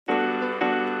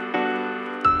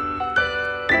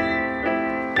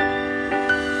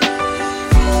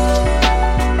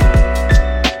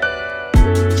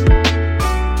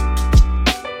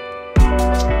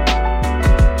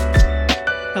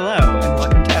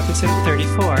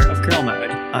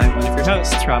I'm one of your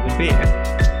hosts, Robin B.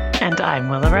 And I'm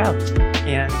Willa Rowe.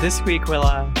 And this week,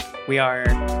 Willa, we are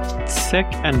sick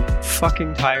and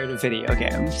fucking tired of video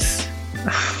games.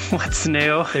 What's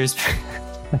new?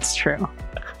 That's true.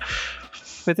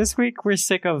 But this week, we're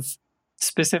sick of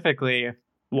specifically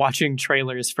watching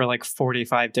trailers for like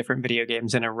 45 different video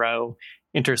games in a row,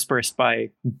 interspersed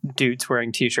by dudes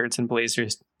wearing t-shirts and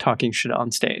blazers talking shit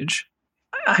on stage.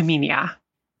 I mean, yeah.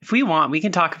 If we want, we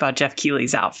can talk about Jeff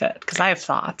Keighley's outfit, because I have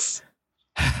thoughts.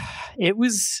 It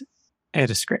was a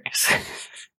disgrace.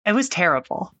 It was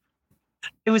terrible.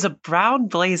 It was a brown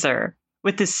blazer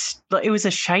with this, it was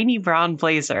a shiny brown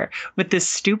blazer with this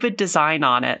stupid design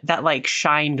on it that like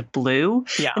shined blue.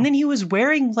 Yeah. And then he was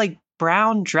wearing like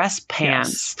brown dress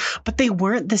pants, but they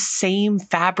weren't the same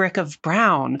fabric of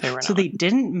brown. So they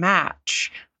didn't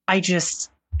match. I've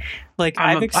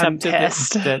accepted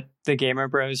that the gamer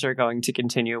bros are going to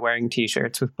continue wearing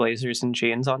t-shirts with blazers and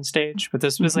jeans on stage, but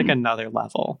this was like another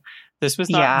level. This was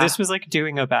not, this was like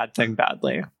doing a bad thing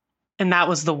badly. And that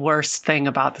was the worst thing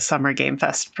about the Summer Game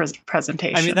Fest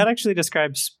presentation. I mean, that actually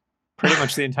describes pretty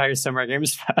much the entire Summer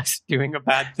Games Fest, doing a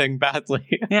bad thing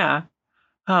badly. Yeah.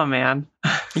 Oh, man.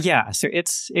 Yeah, so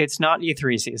it's not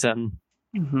E3 season,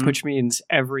 which means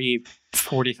every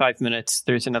 45 minutes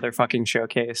there's another fucking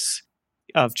showcase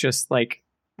of just like,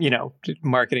 you know,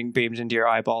 marketing beamed into your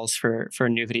eyeballs for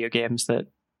new video games that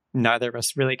neither of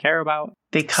us really care about.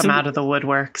 They come out of the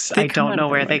woodworks. I don't know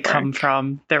where they come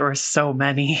from. There were so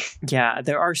many. Yeah,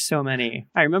 there are so many.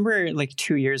 I remember like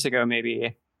 2 years ago,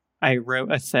 maybe, I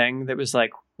wrote a thing that was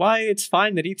like, why it's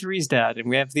fine that E3's dead and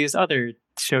we have these other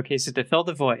showcases to fill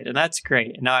the void, and that's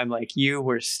great. And now I'm like, you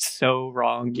were so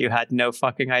wrong. You had no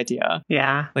fucking idea.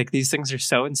 Yeah. Like, these things are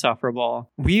so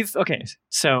insufferable.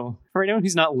 So for anyone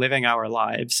who's not living our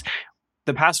lives,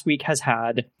 the past week has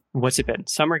had, what's it been?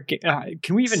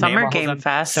 Can we even name all of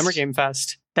them? Summer Game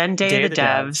Fest. Then Day of the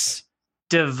Devs.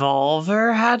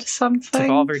 Devolver had something.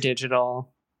 Devolver Digital.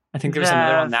 I think there was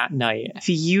another on that night.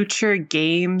 Future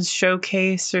Games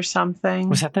Showcase or something.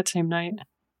 Was that same night?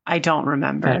 I don't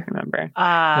remember. I don't remember.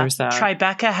 There's that.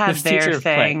 Tribeca had their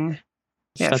thing.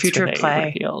 Yeah, Future of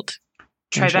Play.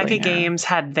 Tribeca Games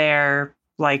had their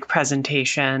like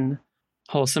presentation.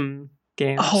 Wholesome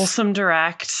Games. Wholesome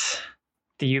Direct.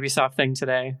 The Ubisoft thing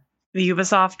today. The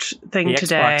Ubisoft thing the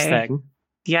today. Xbox thing.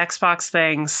 The Xbox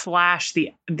thing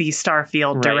 / the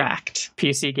Starfield Direct.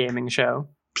 PC gaming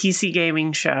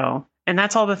show. And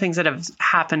that's all the things that have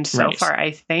happened so far,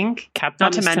 I think. Capcom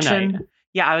not to mention tonight.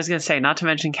 Yeah, I was going to say, not to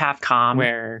mention Capcom.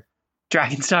 Where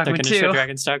Dragon's Dogma 2. They're going to show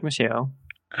Dragon's Dogma 2.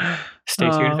 Stay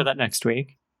tuned for that next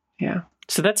week. Yeah.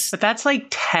 So that's like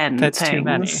 10 That's things. too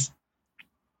many.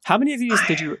 How many of these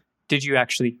did you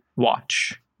actually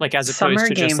watch? Like, as opposed Summer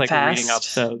to just Game like Fest. reading up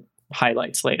the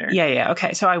highlights later? Yeah.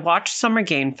 Okay, so I watched Summer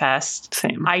Game Fest.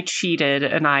 Same. I cheated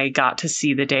and I got to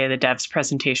see the Day of the Devs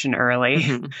presentation early.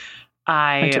 Mm-hmm.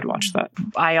 I did watch that.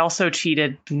 I also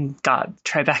cheated and got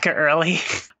Tribeca early.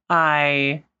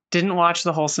 I didn't watch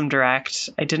the Wholesome Direct.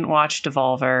 I didn't watch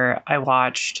Devolver.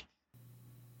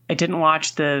 I didn't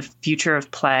watch the Future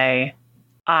of Play.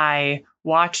 I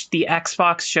watched the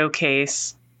Xbox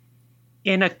showcase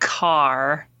in a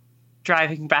car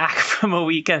driving back from a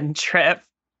weekend trip.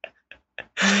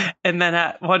 And then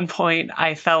at one point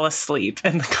I fell asleep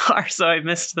in the car, so I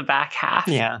missed the back half.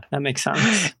 Yeah, that makes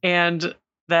sense. And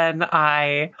then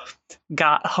I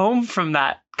got home from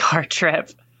that car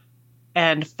trip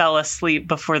and fell asleep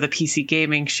before the PC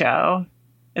gaming show.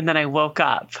 And then I woke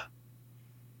up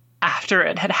after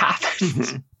it had happened.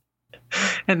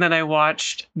 Mm-hmm. And then I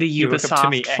watched the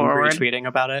Ubisoft Forward. Tweeting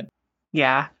about it.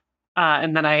 Yeah.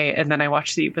 And then I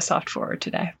watched the Ubisoft Forward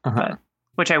today,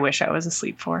 which I wish I was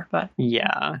asleep for, but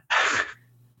yeah.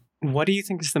 What do you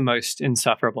think is the most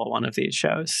insufferable one of these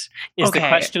shows? Is the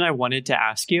question I wanted to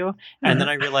ask you, and then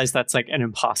I realized that's like an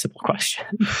impossible question.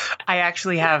 I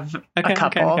actually have a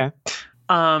couple. Okay.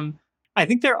 I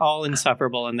think they're all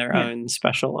insufferable in their own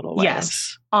special little ways.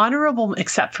 Yes. Honorable,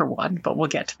 except for one, but we'll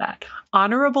get to that.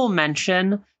 Honorable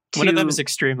mention to... One of them is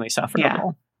extremely sufferable.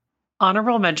 Yeah.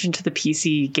 Honorable mention to the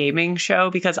PC gaming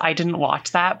show, because I didn't watch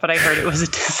that, but I heard it was a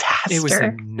disaster. It was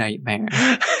a nightmare.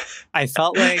 I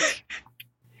felt like...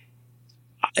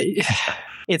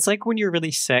 It's like when you're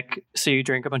really sick, so you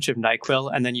drink a bunch of NyQuil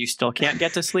and then you still can't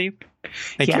get to sleep.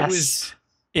 Like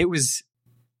it was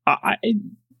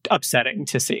upsetting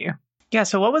to see. Yeah,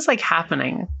 so what was like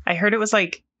happening? I heard it was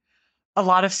like a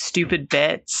lot of stupid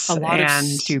bits.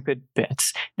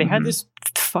 They had this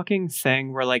fucking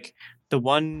thing where like the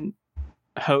one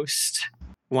host,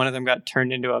 one of them got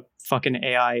turned into a fucking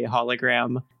AI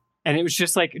hologram. And it was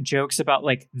just like jokes about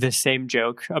like the same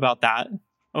joke about that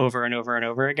over and over and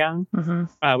over again,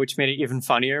 which made it even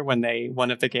funnier when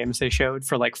one of the games they showed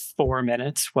for like 4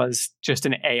 minutes was just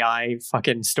an AI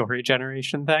fucking story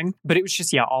generation thing. But it was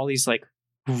just, all these like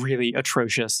really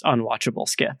atrocious, unwatchable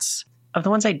skits. Of the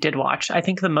ones I did watch, I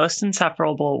think the most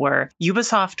insufferable were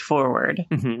Ubisoft Forward.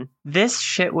 This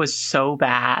shit was so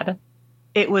bad.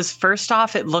 It was, first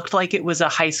off, it looked like it was a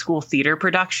high school theater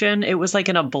production. It was like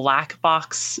in a black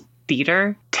box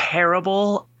theater.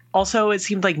 Terrible. Also, it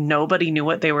seemed like nobody knew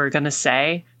what they were going to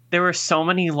say. There were so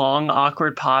many long,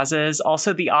 awkward pauses.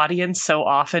 Also, the audience so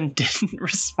often didn't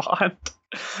respond,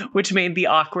 which made the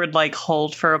awkward, like,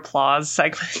 hold for applause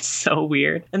segment so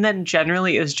weird. And then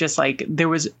generally, it was just like, there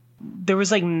was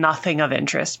like nothing of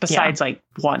interest besides like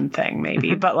one thing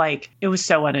maybe, but like it was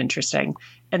so uninteresting.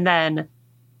 And then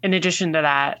in addition to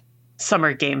that,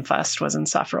 Summer Game Fest was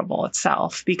insufferable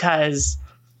itself because...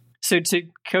 So to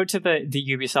go to the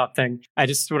Ubisoft thing, I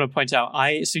just want to point out,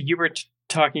 so you were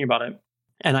talking about it,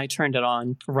 and I turned it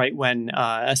on right when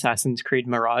Assassin's Creed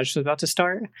Mirage was about to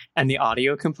start, and the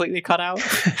audio completely cut out.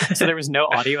 So there was no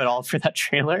audio at all for that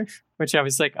trailer, which I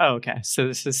was like, oh, okay, so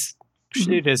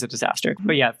it is a disaster.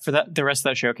 But yeah, for the rest of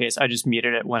that showcase, I just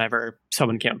muted it whenever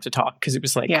someone came up to talk, because it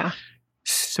was like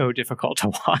so difficult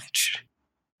to watch.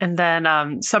 And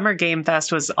then Summer Game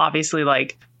Fest was obviously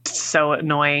like so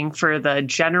annoying for the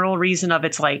general reason of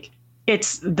it's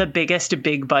the biggest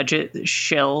big budget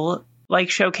shill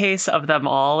like showcase of them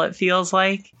all, it feels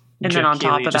like. And then on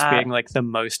top of just that, being like the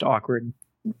most awkward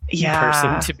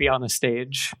person to be on a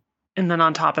stage. And then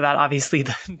on top of that, obviously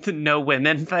the no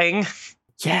women thing.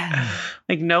 Yeah.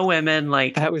 Like no women,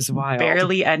 like that was wild.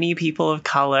 Barely any people of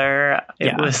color.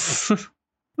 It was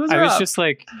I was just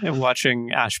like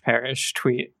watching Ash Parrish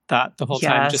tweet that the whole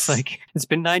time, just like, it's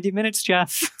been 90 minutes,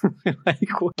 Jeff. Like,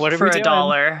 what are we doing? For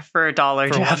a dollar,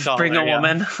 Jeff, $1, bring a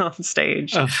woman on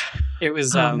stage. It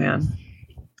was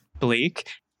bleak.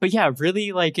 But yeah,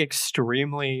 really like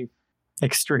extremely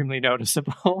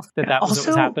noticeable that was what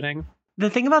was happening. The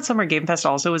thing about Summer Game Fest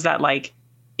also is that like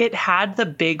it had the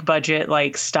big budget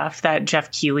like stuff that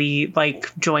Jeff Keighley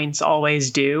like joints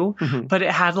always do, but it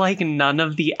had like none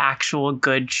of the actual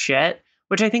good shit,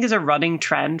 which I think is a running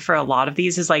trend for a lot of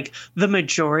these. Is like the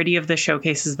majority of the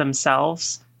showcases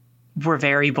themselves were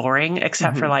very boring,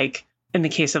 except for like in the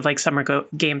case of like Summer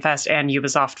Game Fest and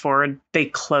Ubisoft Forward, they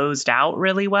closed out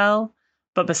really well.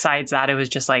 But besides that, it was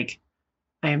just like,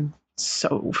 I'm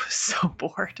so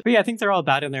bored. But yeah, I think they're all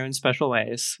bad in their own special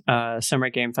ways. Summer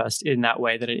Game Fest in that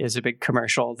way that it is a big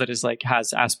commercial that is like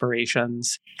has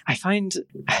aspirations. I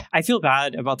feel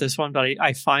bad about this one, but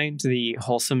I find the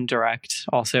Wholesome Direct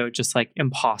also just like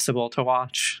impossible to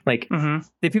watch. Like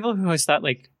the people who host that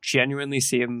like genuinely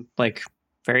seem like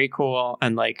very cool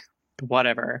and like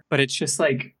whatever, but it's just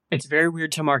like it's very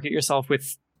weird to market yourself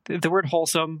with the word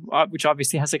wholesome, which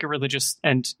obviously has like a religious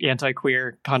and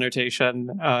anti-queer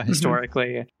connotation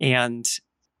historically. And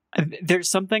there's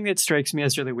something that strikes me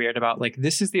as really weird about like,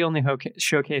 this is the only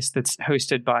showcase that's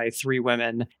hosted by 3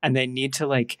 women, and they need to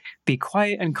like be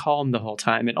quiet and calm the whole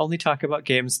time and only talk about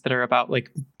games that are about like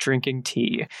drinking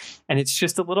tea. And it's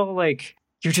just a little like,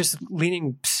 you're just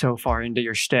leaning so far into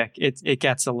your shtick.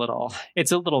 It's a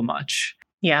little much.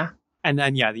 Yeah. And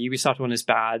then, the Ubisoft one is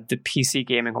bad. The PC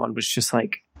gaming one was just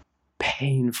like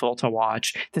painful to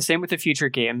watch. The same with the Future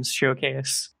Games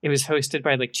showcase. It was hosted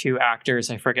by like 2 actors.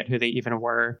 I forget who they even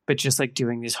were, but just like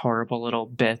doing these horrible little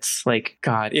bits. Like,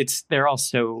 God, they're all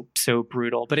so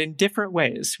brutal, but in different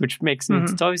ways, which makes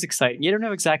it's always exciting. You don't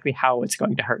know exactly how it's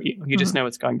going to hurt you. You just know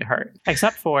it's going to hurt.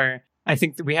 Except for, I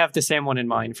think that we have the same one in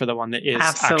mind for the one that is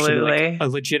actually like a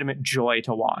legitimate joy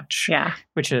to watch. Yeah.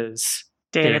 Which is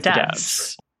Day of the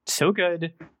Devs. So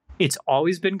good. It's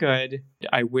always been good.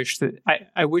 I wish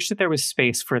that there was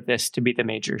space for this to be the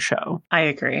major show. I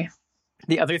agree.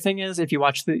 The other thing is, if you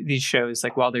watch these shows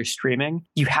like while they're streaming,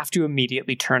 you have to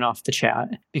immediately turn off the chat,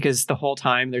 because the whole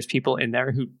time there's people in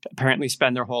there who apparently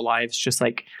spend their whole lives just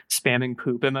like spamming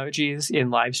poop emojis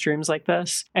in live streams like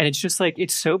this. And it's just like,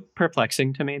 it's so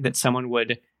perplexing to me that someone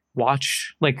would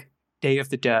watch like Day of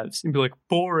the Devs and be like,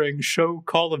 boring, show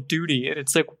Call of Duty. And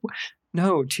it's like,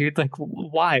 no, dude, like,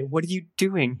 why? What are you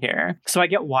doing here? So I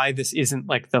get why this isn't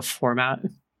like the format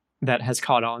that has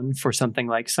caught on for something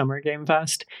like Summer Game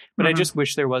Fest. But I just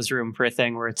wish there was room for a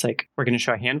thing where it's like, we're going to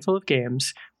show a handful of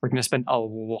games. We're going to spend a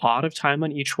lot of time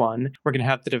on each one. We're going to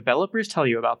have the developers tell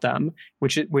you about them,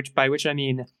 which by which I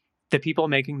mean the people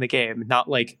making the game, not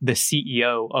like the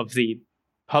CEO of the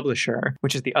publisher,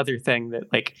 which is the other thing that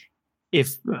like,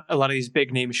 if a lot of these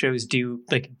big name shows do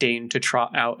like deign to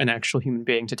trot out an actual human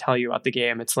being to tell you about the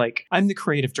game, it's like, I'm the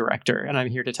creative director and I'm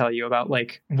here to tell you about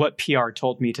like what PR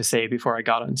told me to say before I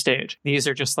got on stage. These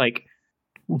are just like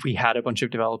we had a bunch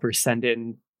of developers send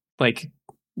in like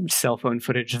cell phone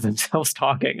footage of themselves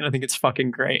talking, and I think it's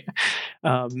fucking great.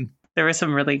 There were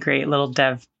some really great little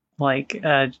dev like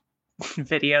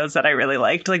videos that I really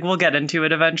liked. Like we'll get into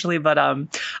it eventually, but I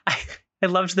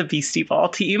loved the Beastie Ball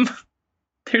team.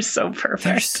 They're so perfect.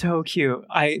 They're so cute.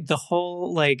 I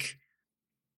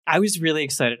was really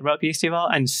excited about Beastie Ball,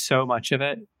 and so much of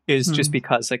it is just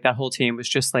because like that whole team was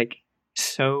just like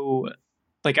so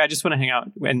like I just want to hang out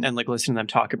and like listen to them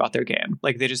talk about their game.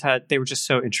 Like they were just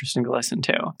so interesting to listen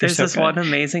to. There's this one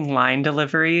amazing line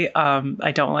delivery.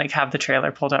 I don't like have the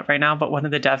trailer pulled up right now, but one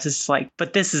of the devs is like,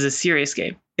 "But this is a serious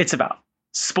game. It's about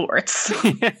sports."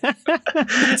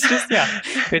 It's just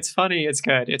it's funny. It's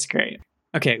good. It's great.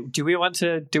 Okay, do we want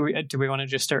to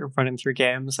just start running through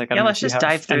games? Like, let's just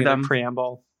dive through them.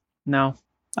 Preamble. No,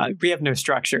 we have no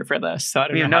structure for this, so I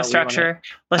don't know. We have no structure.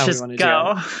 Let's just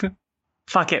go.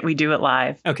 Fuck it, we do it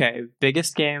live. Okay,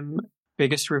 biggest game,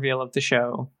 biggest reveal of the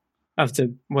show, of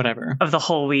the whatever, of the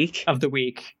whole week, of the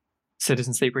week.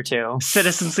 Citizen Sleeper 2.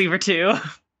 Citizen Sleeper 2.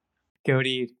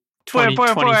 GOTY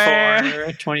 2024,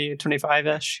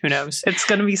 2025-ish, who knows? It's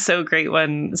going to be so great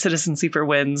when Citizen Sleeper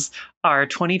wins our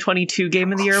 2022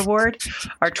 Game of the Year award,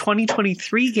 our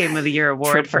 2023 Game of the Year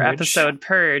award for episode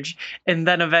Purge, and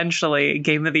then eventually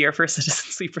Game of the Year for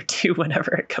Citizen Sleeper 2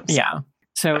 whenever it comes out.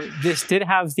 So this did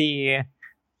have the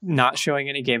not showing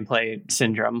any gameplay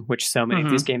syndrome, which so many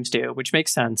of these games do, which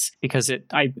makes sense because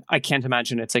I can't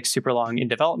imagine it's like super long in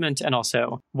development, and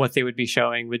also what they would be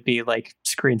showing would be like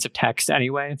screens of text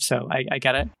anyway. So I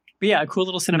get it. But yeah, a cool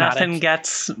little cinematic. Nothing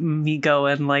gets me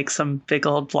going like some big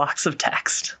old blocks of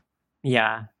text.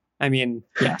 Yeah. I mean,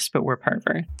 yes, but we're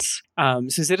perverts. So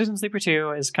Citizen Sleeper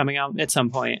 2 is coming out at some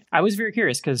point. I was very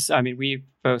curious because, I mean, we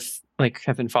both like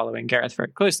have been following Gareth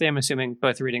very closely. I'm assuming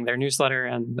both reading their newsletter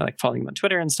and like following them on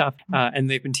Twitter and stuff. And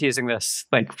they've been teasing this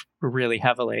like really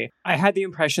heavily. I had the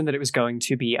impression that it was going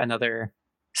to be another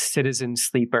Citizen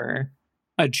Sleeper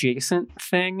adjacent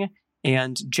thing.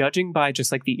 And judging by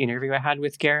just like the interview I had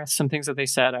with Gareth, some things that they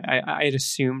said, I had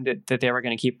assumed that they were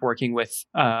going to keep working with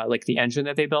like the engine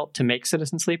that they built to make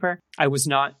Citizen Sleeper. I was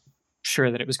not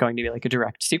sure that it was going to be like a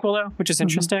direct sequel though, which is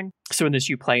interesting. So in this,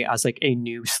 you play as like a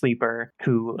new sleeper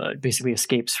who basically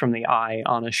escapes from the eye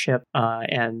on a ship,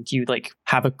 and you like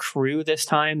have a crew this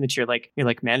time that you're like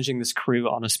managing this crew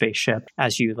on a spaceship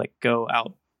as you like go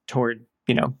out toward,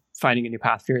 you know, finding a new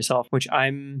path for yourself, which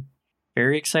I'm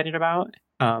very excited about.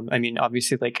 I mean,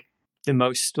 obviously, like the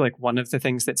most, like one of the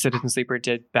things that Citizen Sleeper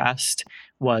did best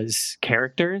was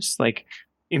characters, like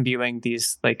imbuing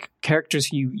these like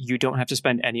characters you don't have to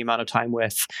spend any amount of time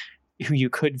with, who you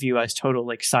could view as total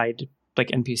like side like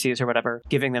NPCs or whatever,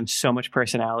 giving them so much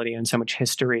personality and so much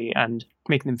history and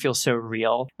making them feel so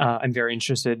real. I'm very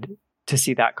interested to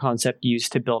see that concept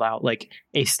used to build out like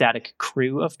a static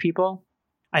crew of people.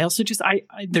 I also just, I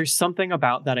there's something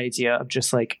about that idea of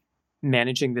just like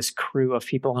managing this crew of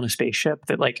people on a spaceship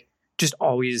that like just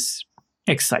always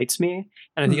excites me,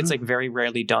 and I think it's like very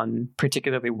rarely done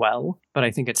particularly well, but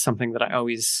I think it's something that I'm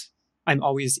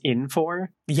always in for.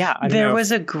 Yeah, there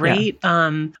was a great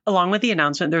along with the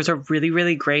announcement, there was a really,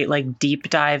 really great like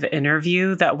deep dive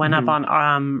interview that went up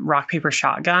on Rock Paper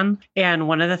Shotgun, and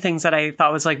one of the things that I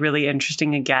thought was like really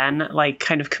interesting, again, like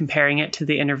kind of comparing it to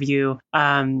the interview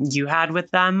you had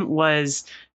with them, was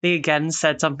they again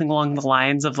said something along the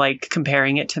lines of like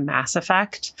comparing it to Mass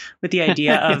Effect, with the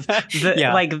idea of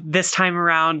like this time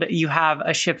around you have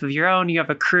a ship of your own, you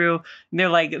have a crew, and they're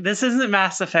like, this isn't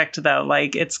Mass Effect though,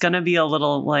 like it's going to be a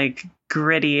little like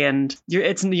gritty, and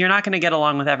you're not going to get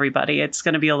along with everybody. It's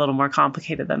going to be a little more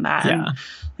complicated than that. Yeah. And,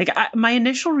 like my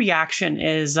initial reaction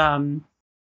is I'm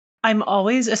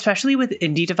always, especially with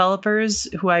indie developers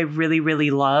who I really, really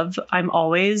love, I'm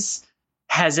always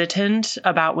hesitant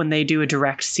about when they do a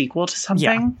direct sequel to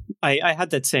something. Yeah, I had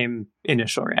that same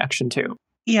initial reaction too.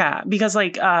 Yeah, because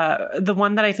like the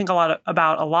one that I think about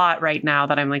a lot right now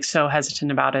that I'm like so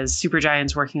hesitant about is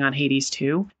Supergiant's working on Hades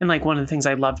 2. And like one of the things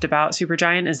I loved about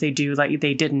Supergiant is they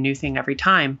did a new thing every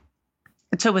time.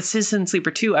 And so with Citizen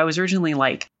Sleeper 2, I was originally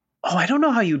like, oh, I don't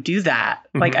know how you do that.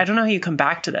 Like, I don't know how you come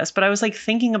back to this. But I was like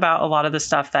thinking about a lot of the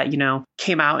stuff that, you know,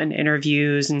 came out in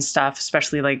interviews and stuff,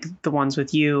 especially like the ones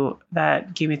with you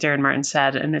that Game with Darren Martin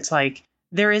said. And it's like,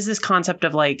 there is this concept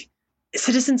of like,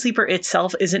 Citizen Sleeper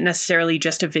itself isn't necessarily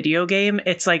just a video game.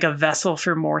 It's like a vessel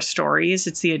for more stories.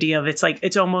 It's the idea of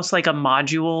it's almost like a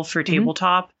module for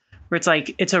tabletop, where it's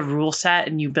like, it's a rule set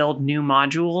and you build new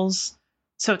modules.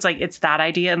 So it's like, it's that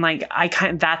idea. And like,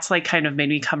 that's like kind of made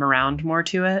me come around more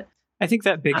to it. I think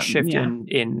that big shift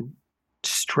in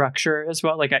structure as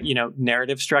well, like, you know,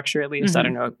 narrative structure, at least. I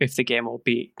don't know if the game will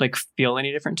be like feel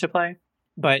any different to play.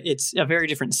 but it's a very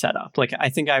different setup. Like, I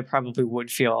think I probably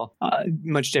would feel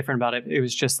much different about it. It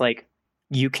was just like,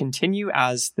 you continue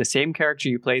as the same character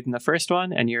you played in the first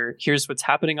one, and here's what's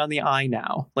happening on the eye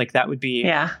now. Like, that would be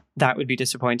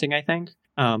disappointing, I think.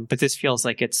 But this feels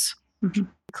like it's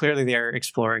clearly they're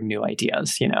exploring new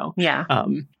ideas, you know? Yeah.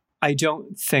 I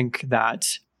don't think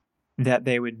that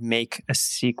they would make a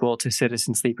sequel to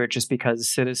Citizen Sleeper just because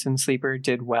Citizen Sleeper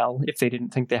did well if they didn't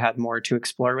think they had more to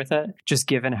explore with it. Just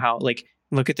given how, like,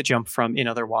 look at the jump from In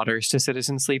Other Waters to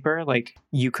Citizen Sleeper. Like,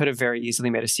 you could have very easily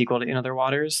made a sequel to In Other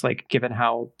Waters, like, given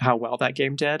how well that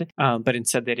game did. But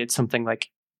instead they did something like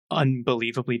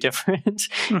unbelievably different.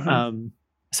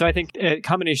 So I think a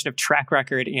combination of track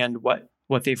record and what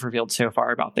they've revealed so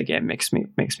far about the game makes me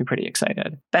pretty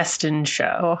excited. Best in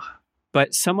show.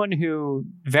 But someone who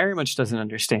very much doesn't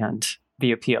understand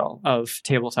the appeal of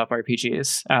tabletop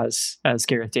RPGs, as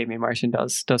Gareth Damian Martin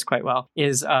does quite well,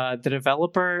 is the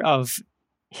developer of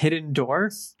Hidden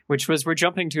Door, which was, we're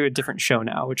jumping to a different show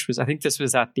now, which was, I think this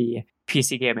was at the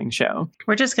PC gaming show.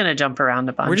 We're just going to jump around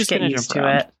a bunch. We're just get used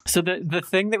to it. So the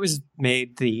thing that was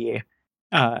made the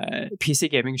PC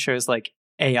gaming show's like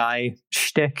AI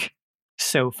shtick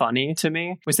so funny to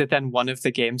me was that then one of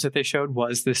the games that they showed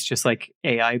was this just like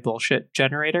AI bullshit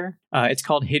generator. It's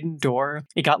called Hidden Door.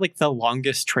 It got like the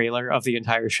longest trailer of the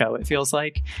entire show, it feels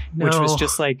like, which was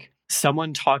just like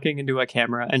someone talking into a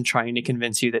camera and trying to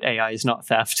convince you that AI is not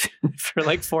theft for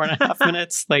like 4.5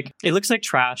 minutes. Like, it looks like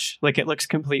trash. Like, it looks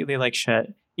completely like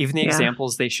shit. Even the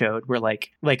examples they showed were like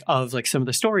of like some of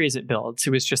the stories it builds. It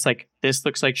was just like, this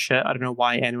looks like shit. I don't know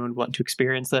why anyone would want to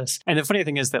experience this. And the funny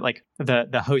thing is that like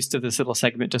the host of this little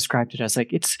segment described it as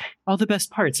like, it's all the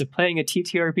best parts of playing a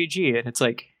TTRPG. And it's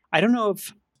like, I don't know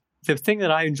if the thing that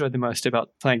I enjoy the most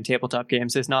about playing tabletop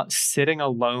games is not sitting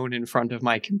alone in front of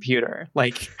my computer.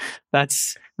 Like,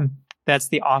 that's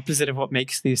the opposite of what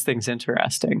makes these things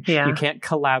interesting. Yeah. You can't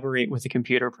collaborate with a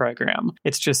computer program.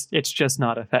 It's just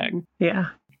not a thing. Yeah.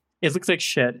 It looks like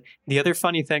shit. The other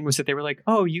funny thing was that they were like,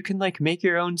 oh, you can like make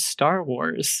your own Star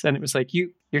Wars. And it was like, you're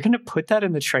going to put that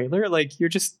in the trailer? Like, you're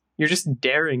just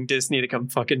daring Disney to come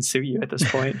fucking sue you at this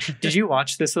point. Did you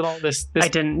watch this at all? This I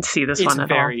didn't see this one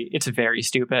at all. It's very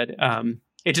stupid.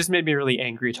 It just made me really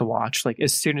angry to watch. Like,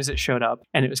 as soon as it showed up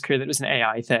and it was clear that it was an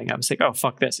AI thing, I was like, oh,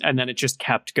 fuck this. And then it just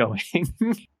kept going.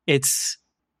 It's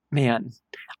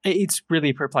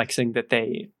really perplexing that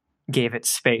they gave it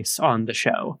space on the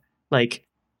show. Like,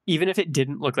 even if it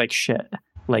didn't look like shit,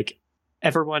 like,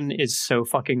 everyone is so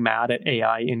fucking mad at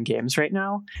AI in games right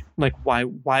now. Like, why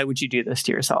would you do this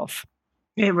to yourself?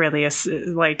 It really is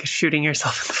like shooting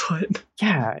yourself in the foot.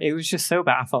 Yeah, it was just so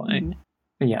baffling.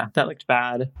 Yeah, that looked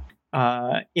bad.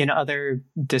 In other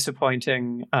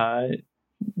disappointing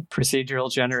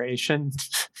procedural generation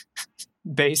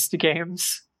based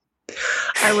games,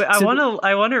 I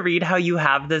want to read how you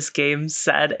have this game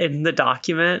said in the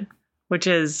document, which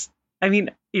is, I mean,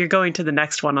 you're going to the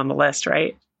next one on the list,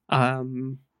 right?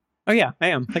 Oh yeah, I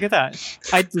am. Look at that.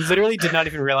 I literally did not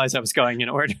even realize I was going in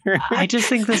order. I just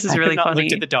think this is really funny. I have not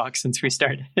looked at the doc since we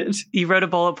started. You wrote a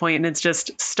bullet point and it's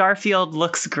just, Starfield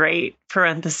looks great,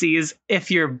 parentheses,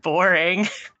 if you're boring.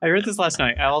 I read this last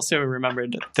night. I also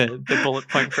remembered the bullet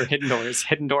point for Hidden Doors.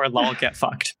 Hidden Door, lol, get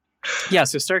fucked. Yeah,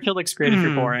 so Starfield looks great if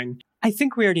you're boring. I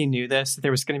think we already knew this.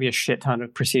 There was going to be a shit ton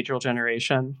of procedural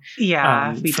generation.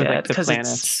 Yeah, we for did. Like, the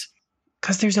planets.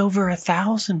 Because there's over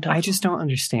 1,000. I just don't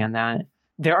understand that.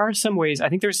 There are some ways, I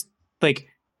think there's like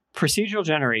procedural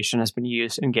generation has been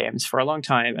used in games for a long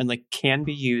time and like can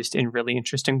be used in really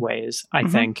interesting ways. I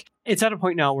think it's at a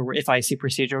point now where if I see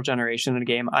procedural generation in a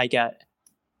game, I get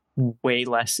way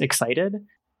less excited.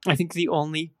 I think the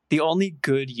only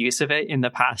good use of it in the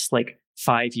past like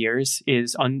 5 years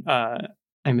is I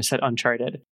almost said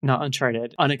Uncharted, not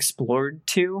Uncharted, Unexplored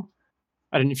 2.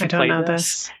 I don't know if you played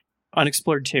this.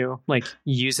 Unexplored 2 like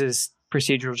uses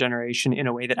procedural generation in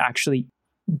a way that actually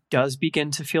does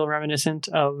begin to feel reminiscent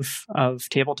of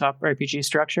tabletop RPG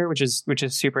structure, which is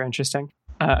super interesting.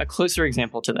 A closer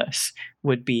example to this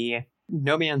would be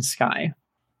No Man's Sky.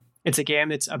 It's a game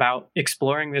that's about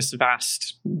exploring this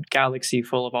vast galaxy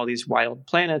full of all these wild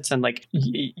planets, and like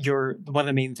one of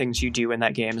the main things you do in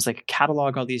that game is like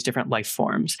catalog all these different life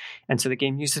forms. And so the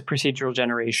game uses procedural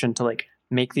generation to like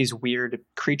make these weird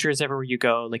creatures everywhere you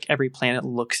go. Like every planet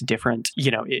looks different.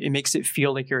 You know, it makes it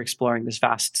feel like you're exploring this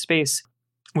vast space,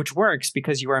 which works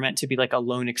because you are meant to be like a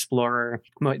lone explorer.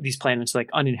 These planets are like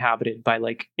uninhabited by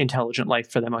like intelligent life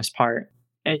for the most part.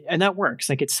 And that works.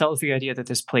 Like it sells the idea that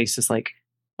this place is like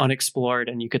unexplored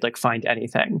and you could like find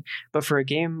anything. But for a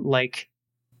game like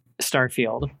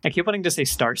Starfield, I keep wanting to say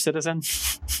Star Citizen.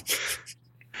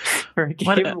 For a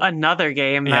game, another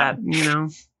game that, you know.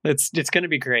 It's going to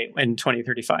be great in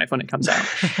 2035 when it comes out.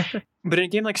 But in a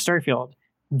game like Starfield,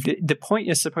 the point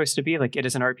is supposed to be like, it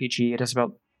is an RPG. It is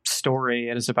about story.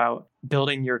 It is about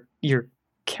building your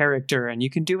character, and you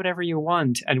can do whatever you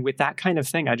want. And with that kind of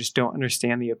thing, I just don't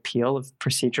understand the appeal of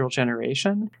procedural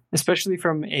generation, especially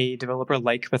from a developer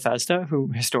like Bethesda, who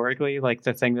historically, like,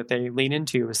 the thing that they lean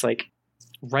into is like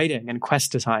writing and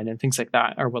quest design and things like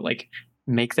that are what like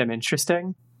make them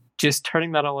interesting. Just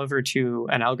turning that all over to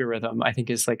an algorithm, I think,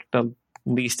 is like the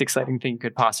least exciting thing you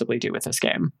could possibly do with this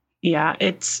game. Yeah,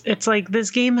 it's like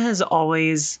this game has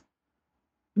always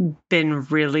been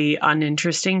really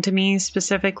uninteresting to me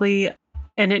specifically.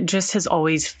 And it just has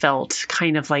always felt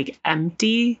kind of like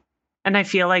empty. And I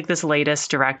feel like this latest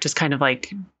direct just kind of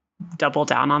like doubled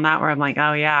down on that, where I'm like,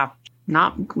 oh yeah,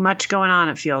 not much going on,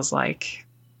 it feels like.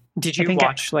 Did you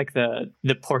watch like the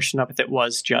portion of it that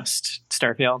was just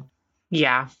Starfield?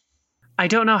 Yeah. I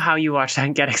don't know how you watch that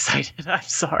and get excited. I'm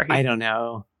sorry. I don't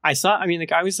know. I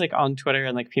was like on Twitter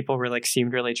and like people were like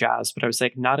seemed really jazzed, but I was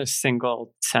like, not a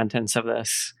single sentence of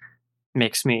this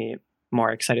makes me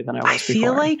more excited than I was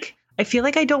before. I feel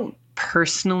like I don't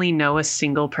personally know a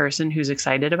single person who's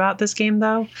excited about this game,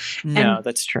 though. No,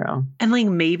 that's true. And like,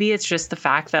 maybe it's just the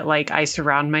fact that like I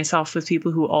surround myself with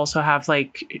people who also have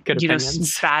like, good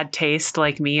opinions, bad taste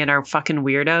like me and are fucking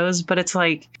weirdos. But it's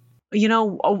like,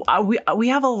 we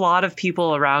have a lot of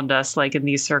people around us, like in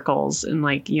these circles and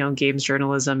like, games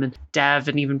journalism and dev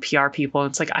and even PR people.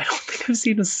 It's like, I don't think I've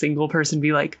seen a single person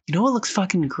be like, what looks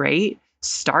fucking great?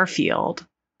 Starfield.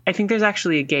 I think there's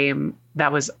actually a game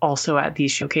that was also at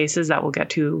these showcases that we'll get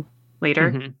to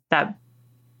later that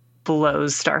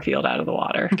blows Starfield out of the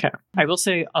water. Okay. I will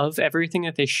say, of everything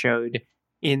that they showed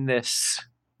in this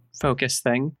focus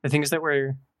thing, the things that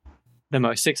were the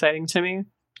most exciting to me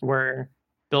were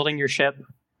building your ship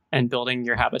and building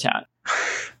your habitat.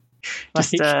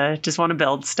 Just want to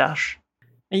build stuff.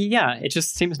 Yeah, it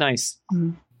just seems nice.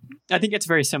 I think it's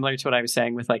very similar to what I was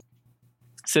saying with like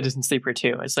Citizen Sleeper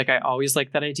 2. It's like I always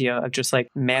like that idea of just like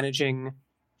managing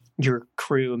your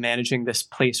crew, managing this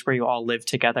place where you all live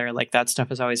together. Like that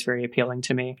stuff is always very appealing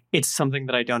to me. It's something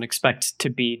that I don't expect to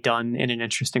be done in an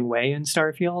interesting way in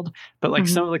Starfield, but like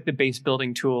some of like the base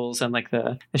building tools and like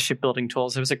the shipbuilding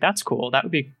tools, I was like, that's cool. That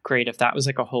would be great if that was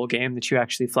like a whole game that you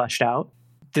actually fleshed out.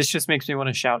 This just makes me want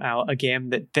to shout out a game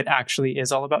that actually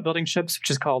is all about building ships, which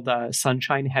is called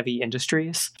Sunshine Heavy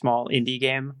Industries, small indie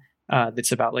game.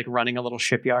 That's about like running a little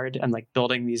shipyard and like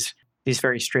building these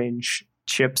very strange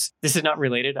ships. This is not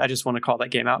related. I just want to call that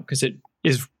game out because it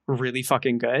is really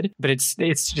fucking good. But it's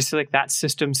just like that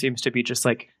system seems to be just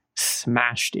like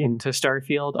smashed into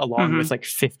Starfield along with like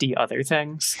 50 other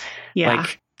things. Yeah.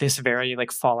 Like this very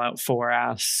like Fallout 4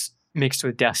 ass mixed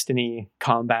with Destiny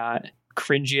combat,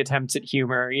 cringy attempts at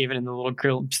humor, even in the little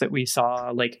glimpse that we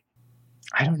saw. Like,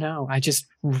 I don't know. I just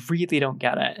really don't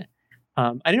get it.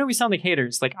 I know we sound like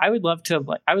haters. Like I would love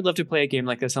to play a game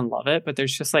like this and love it, but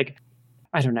there's just like,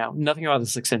 I don't know, nothing about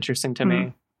this looks interesting to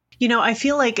me. I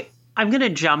feel like I'm going to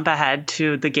jump ahead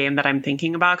to the game that I'm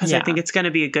thinking about because I think it's going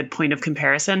to be a good point of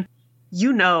comparison.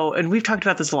 And we've talked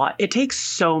about this a lot. It takes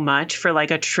so much for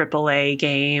like a AAA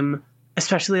game,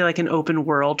 especially like an open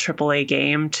world AAA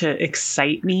game, to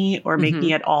excite me or make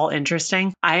me at all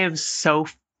interesting. I am so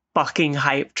fucking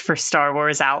hyped for Star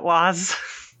Wars Outlaws.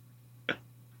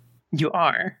 You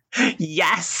are?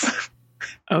 Yes.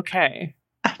 Okay.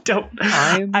 I'm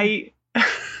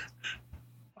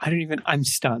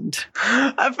stunned.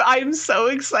 I'm so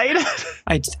excited.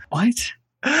 What?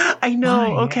 I know.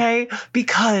 Why? Okay.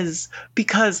 Because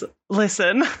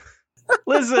listen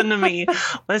to me.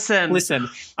 Listen.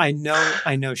 I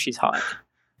know she's hot.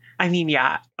 I mean,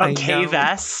 yeah. Oh, Kay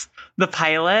Vess, the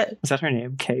pilot. Is that her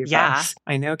name? Kay Vess? Yeah.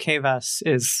 I know Kay Vess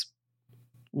is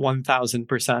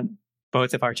 1000%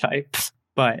 both of our types,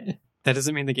 but that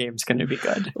doesn't mean the game's going to be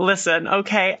good. Listen,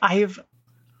 okay,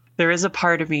 there is a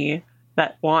part of me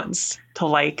that wants to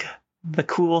like the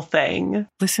cool thing.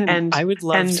 Listen, and I would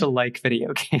love to like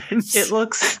video games. It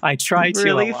looks I try to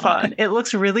really fun. It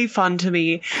looks really fun to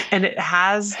me, and it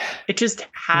just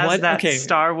has that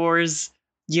Star Wars,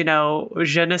 je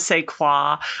ne sais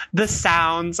quoi. The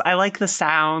sounds, I like the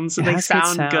sounds. They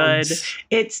sound good.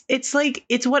 It's like,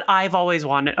 it's what I've always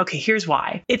wanted. Okay, here's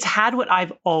why. It's had what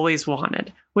I've always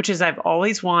wanted, which is I've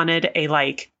always wanted a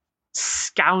like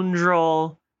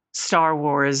scoundrel Star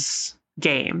Wars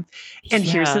game. And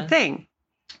here's the thing.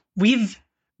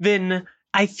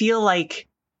 I feel like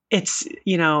it's,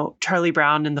 Charlie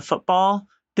Brown in the football.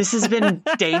 This has been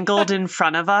dangled in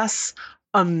front of us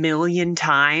a million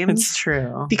times. It's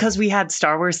true. Because we had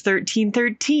Star Wars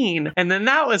 1313 and then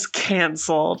that was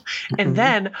canceled. And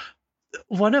then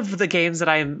one of the games that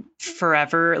I'm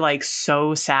forever like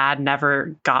so sad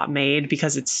never got made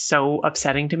because it's so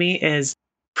upsetting to me is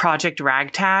Project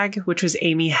Ragtag, which was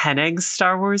Amy Hennig's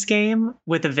Star Wars game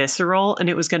with a visceral, and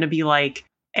it was going to be like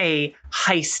a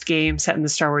heist game set in the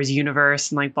Star Wars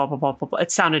universe and like blah blah blah blah blah.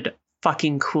 It sounded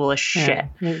fucking cool as shit.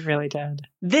 Yeah, it really did.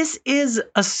 This is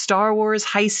a Star Wars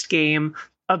heist game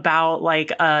about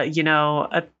like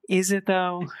Is it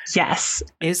though? Yes.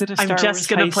 Is it a Star Wars I'm just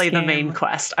going to play game? the main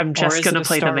quest. I'm just going to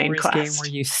play the main quest. Game where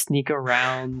you sneak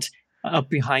around up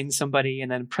behind somebody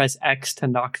and then press X to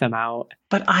knock them out.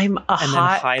 But I'm a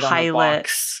hot pilot. On a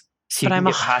box so you can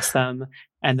get past them.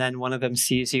 And then one of them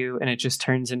sees you and it just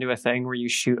turns into a thing where you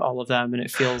shoot all of them and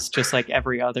it feels just like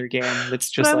every other game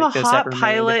that's just like this ever made. I'm a hot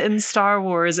pilot in Star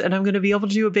Wars and I'm going to be able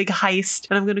to do a big heist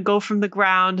and I'm going to go from the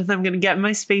ground and I'm going to get in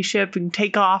my spaceship and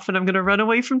take off and I'm going to run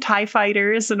away from TIE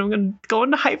fighters and I'm going to go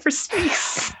into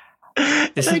hyperspace.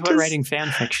 This is what writing fan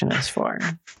fiction is for.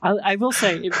 I will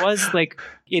say it was like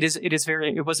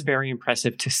it was very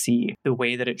impressive to see the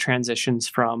way that it transitions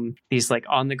from these like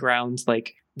on the ground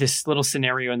like this little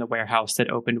scenario in the warehouse that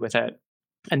opened with it.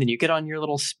 And then you get on your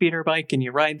little speeder bike and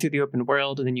you ride through the open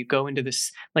world. And then you go into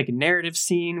this like narrative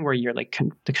scene where you're like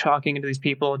talking into these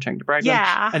people and trying to brag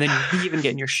them. And then you leave and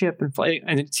get in your ship and fly.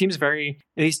 And it seems very,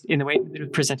 at least in the way it was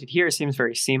presented here, it seems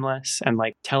very seamless and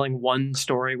like telling one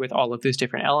story with all of those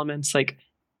different elements. Like,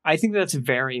 I think that's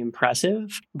very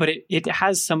impressive, but it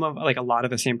has some of like a lot of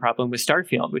the same problem with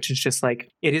Starfield, which is just like,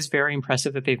 it is very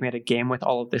impressive that they've made a game with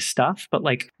all of this stuff. But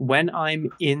like when I'm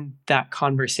in that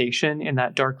conversation in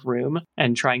that dark room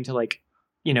and trying to like,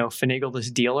 finagle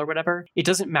this deal or whatever, it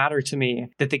doesn't matter to me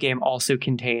that the game also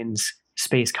contains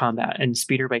space combat and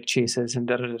speeder bike chases and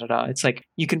da-da-da-da-da. It's like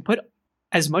you can put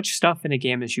as much stuff in a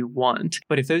game as you want,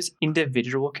 but if those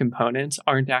individual components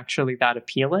aren't actually that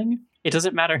appealing, it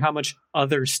doesn't matter how much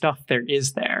other stuff there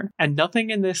is there. And nothing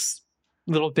in this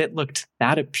little bit looked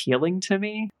that appealing to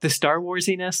me. The Star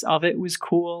Warsiness of it was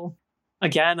cool.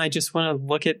 Again, I just want to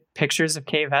look at pictures of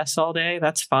Kay Vess all day.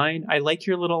 That's fine. I like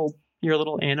your little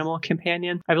animal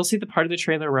companion. I will see the part of the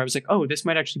trailer where I was like, oh, this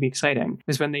might actually be exciting.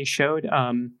 Is when they showed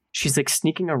she's like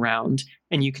sneaking around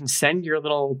and you can send your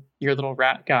little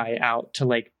rat guy out to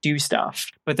like do stuff.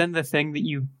 But then the thing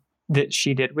that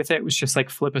she did with it was just like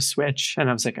flip a switch. And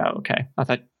I was like, oh, okay. I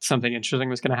thought something interesting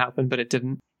was going to happen, but it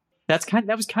didn't. That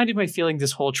was kind of my feeling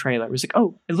this whole trailer. It was like,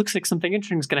 oh, it looks like something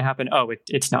interesting is going to happen. Oh,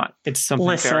 it's not. It's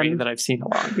something that I've seen a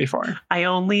lot before. I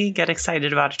only get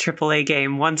excited about a AAA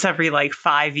game once every like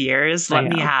 5 years. Let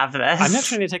me have this. I'm not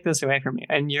trying to take this away from you.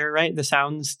 And you're right. The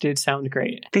sounds did sound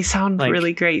great. They sound like,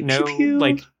 really great. No,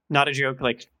 like not a joke.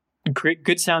 Like great,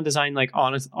 good sound design. Like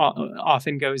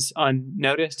often goes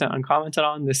unnoticed and uncommented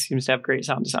on. This seems to have great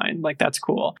sound design. Like that's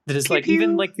cool. That is like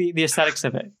even like the aesthetics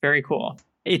of it. Very cool.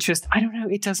 It's just, I don't know,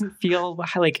 it doesn't feel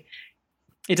like,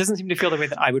 it doesn't seem to feel the way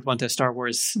that I would want a Star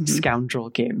Wars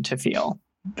scoundrel game to feel.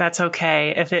 That's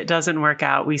okay. If it doesn't work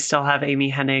out, we still have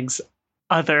Amy Hennig's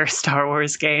other Star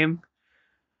Wars game.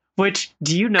 Which,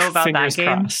 do you know about Fingers that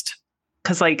game? Crossed.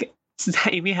 Because like,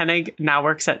 Amy Hennig now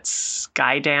works at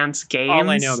Skydance Games. All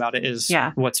I know about it is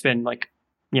what's been like,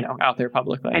 out there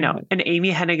publicly. I know. And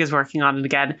Amy Hennig is working on it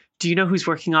again. Do you know who's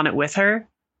working on it with her?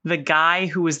 The guy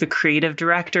who was the creative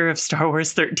director of Star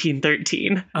Wars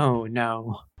 1313. Oh,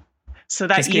 no. So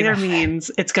that either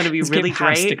means it's going to be really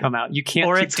great to come out. You can't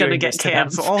or it's going to get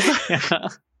canceled.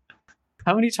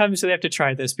 How many times do they have to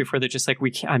try this before they're just like,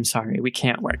 I'm sorry, we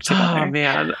can't work together? Oh,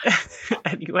 man.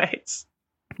 Anyways.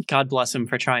 God bless him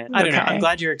for trying. I don't know. I'm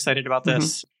glad you're excited about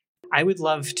this. I would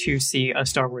love to see a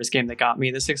Star Wars game that got me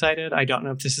this excited. I don't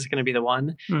know if this is going to be the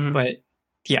one, but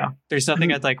yeah, there's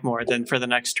nothing I'd like more than for the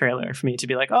next trailer for me to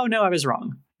be like, oh no, I was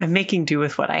wrong. I'm making do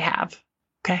with what I have.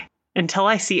 Okay. Until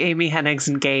I see Amy Hennig's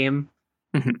game,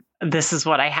 this is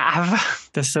what I have.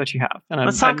 This is what you have. And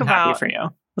I'm happy for you.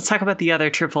 Let's talk about the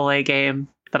other AAA game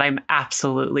that I'm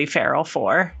absolutely feral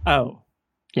for. Oh,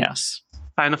 yes.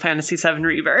 Final Fantasy VII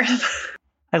Rebirth.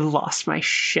 I lost my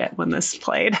shit when this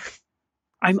played.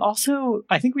 I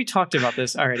think we talked about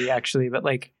this already actually, but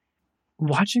like,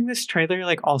 watching this trailer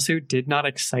like also did not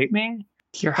excite me.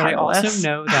 I also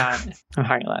know that I'm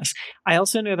Heartless. I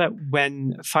also know that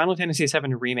when Final Fantasy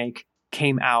VII Remake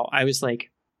came out, I was like,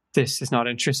 this is not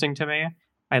interesting to me.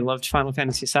 I loved Final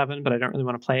Fantasy VII, but I don't really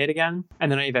want to play it again.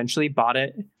 And then I eventually bought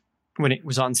it when it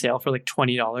was on sale for like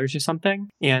 $20 or something.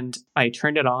 And I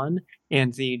turned it on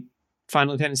and the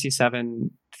Final Fantasy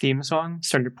VII theme song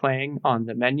started playing on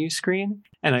the menu screen.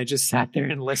 And I just sat there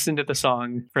and listened to the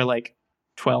song for like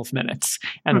 12 minutes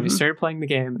and we started playing the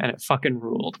game and it fucking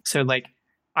ruled. So like,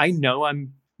 I know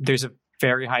there's a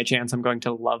very high chance I'm going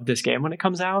to love this game when it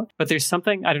comes out, but there's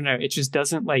something, I don't know, it just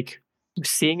doesn't like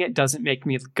seeing it doesn't make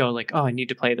me go like, oh, I need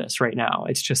to play this right now.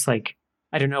 It's just like,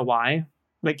 I don't know why.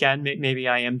 Again, maybe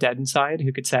I am dead inside,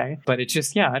 who could say? But it's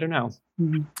just, yeah, I don't know.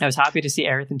 Mm-hmm. I was happy to see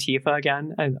Aerith and Tifa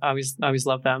again. I always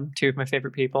love them, two of my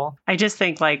favorite people. I just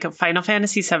think like Final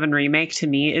Fantasy VII Remake to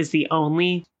me is the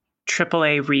only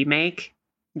AAA remake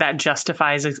that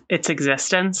justifies its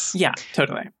existence. Yeah,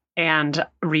 totally. And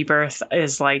Rebirth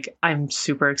is like, I'm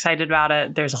super excited about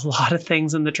it. There's a lot of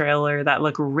things in the trailer that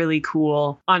look really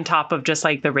cool on top of just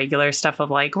like the regular stuff of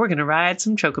like, we're going to ride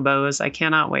some chocobos. I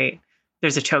cannot wait.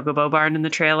 There's a chocobo barn in the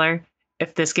trailer.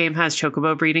 If this game has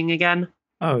chocobo breeding again,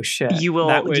 oh shit, you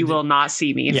will not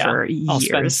see me for years. I'll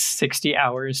spend 60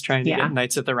 hours trying to get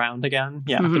Knights of the Round again.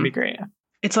 Yeah, that'd be great.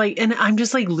 It's like, and I'm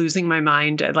just like losing my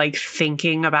mind, like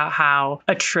thinking about how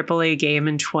a AAA game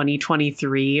in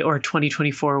 2023 or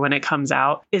 2024 when it comes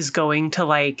out is going to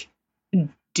like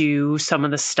do some of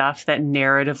the stuff that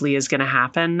narratively is going to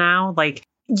happen now. Like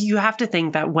you have to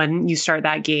think that when you start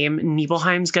that game,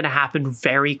 Nibelheim's going to happen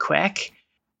very quick.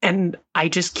 And I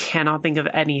just cannot think of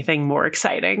anything more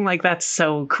exciting. Like that's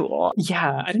so cool.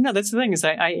 Yeah, I don't know. That's the thing is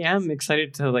I am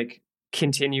excited to like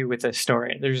continue with this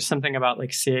story. There's just something about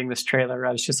like seeing this trailer.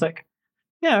 I was just like,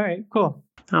 yeah, all right, cool.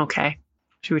 Okay.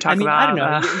 Should we talk about? I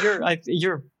don't know.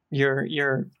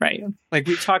 You're right. Like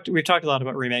we've talked a lot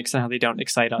about remakes and how they don't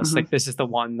excite us. Like this is the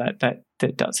one that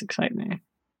does excite me.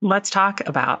 Let's talk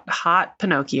about Hot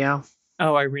Pinocchio.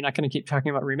 Oh, are we not going to keep talking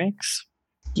about remakes?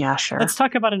 Yeah, sure. Let's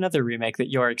talk about another remake that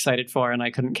you're excited for and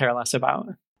I couldn't care less about.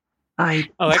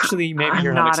 Actually, maybe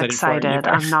you're not excited. For it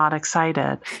I'm not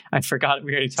excited. I forgot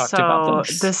we already talked about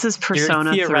this. So this is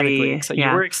Persona 3. So you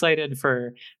were excited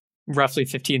for roughly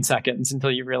 15 seconds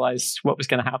until you realized what was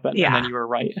going to happen. Yeah. And then you were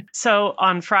right. So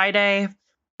on Friday,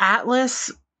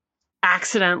 Atlas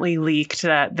accidentally leaked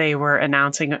that they were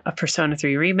announcing a Persona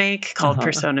 3 remake called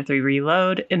Persona 3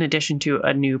 Reload, in addition to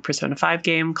a new Persona 5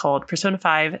 game called Persona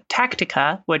 5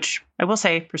 Tactica, which I will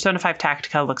say Persona 5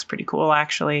 Tactica looks pretty cool,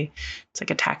 actually. It's like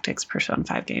a tactics Persona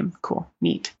 5 game. Cool.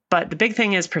 Neat. But the big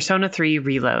thing is Persona 3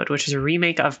 Reload, which is a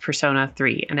remake of Persona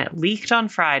 3. And it leaked on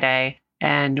Friday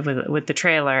and with the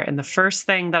trailer. And the first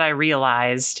thing that I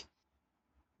realized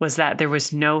was that there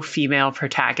was no female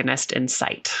protagonist in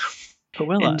sight. But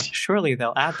Willa, surely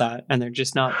they'll add that, and they're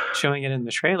just not showing it in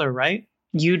the trailer, right?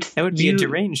 That would be a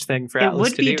deranged thing for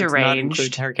Atlas to do. To not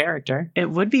include her character. It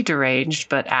would be deranged,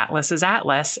 but Atlas is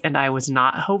Atlas, and I was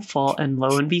not hopeful. And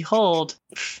lo and behold,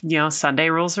 Sunday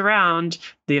rolls around,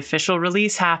 the official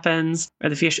release happens, or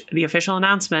the official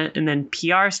announcement, and then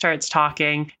PR starts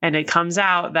talking, and it comes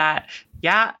out that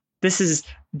this is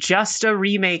just a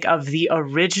remake of the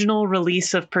original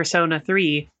release of Persona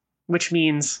 3, which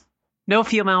means no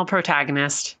female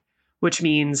protagonist, which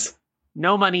means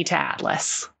no money to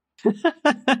Atlas.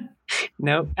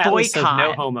 No, Atlas says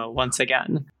no homo once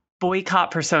again. Boycott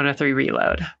Persona 3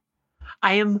 Reload.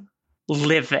 I am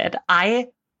livid. I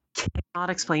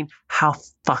cannot explain how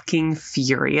fucking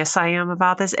furious I am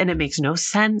about this, and it makes no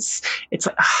sense. It's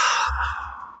like...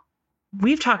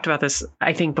 We've talked about this,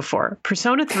 I think, before.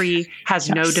 Persona 3 has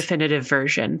no definitive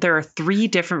version. There are 3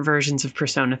 different versions of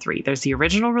Persona 3. There's the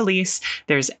original release.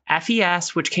 There's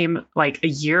FES, which came like a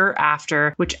year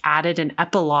after, which added an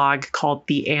epilogue called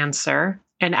The Answer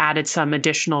and added some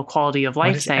additional quality of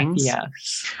life things.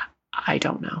 FES? I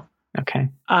don't know. Okay.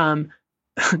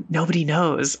 Nobody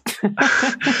knows.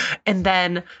 And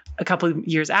then a couple of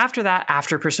years after that,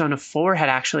 after Persona 4 had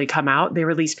actually come out, they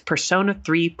released Persona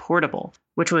 3 Portable,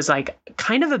 which was like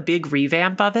kind of a big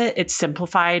revamp of it. It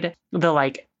simplified the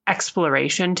like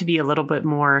exploration to be a little bit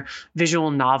more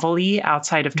visual novel-y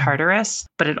outside of Tartarus,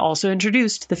 but it also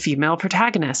introduced the female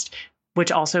protagonist,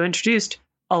 which also introduced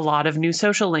a lot of new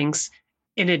social links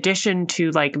in addition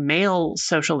to like male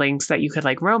social links that you could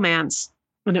like romance.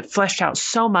 And it fleshed out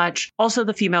so much. Also,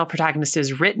 the female protagonist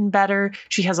is written better.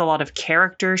 She has a lot of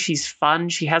character. She's fun.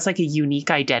 She has like a unique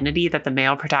identity that the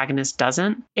male protagonist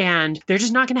doesn't. And they're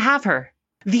just not going to have her.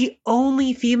 The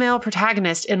only female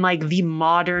protagonist in like the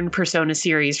modern Persona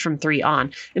series from 3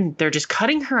 on. And they're just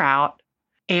cutting her out.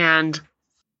 And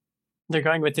they're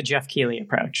going with the Jeff Keighley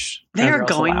approach. They're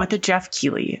going with the Jeff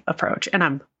Keighley approach. And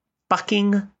I'm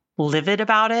fucking livid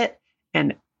about it.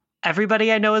 And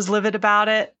everybody I know is livid about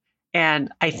it.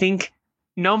 And I think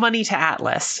no money to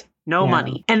Atlas. No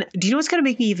money. And do you know what's going to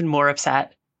make me even more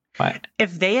upset? What?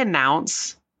 If they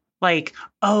announce, like,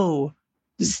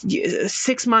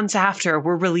 6 months after,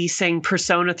 we're releasing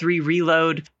Persona 3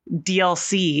 Reload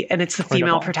DLC, and it's the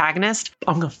female protagonist,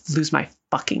 I'm going to lose my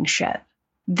fucking shit.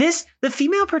 the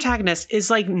female protagonist is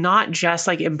like not just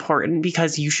like important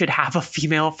because you should have a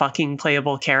female fucking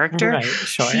playable character. Right,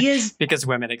 sure. She is, because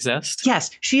women exist. yes,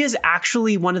 she is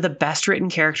actually one of the best written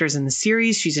characters in the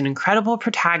series. She's an incredible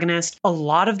protagonist. A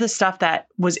lot of the stuff that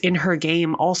was in her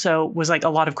game also was like a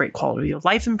lot of great quality of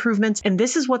life improvements. And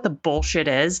this is what the bullshit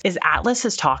is Atlas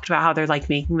has talked about how they're like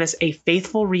making this a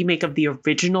faithful remake of the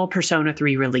original Persona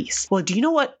 3 release. Well, do you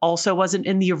know what also wasn't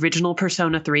in the original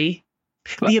Persona 3?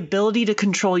 What? The ability to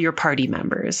control your party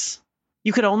members.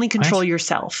 You could only control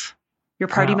yourself. Your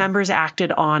party members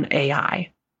acted on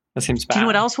AI. That seems bad. Do you know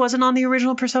what else wasn't on the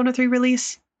original Persona 3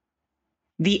 release?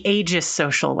 The Aegis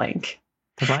social link.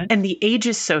 The what? And the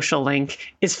Aegis social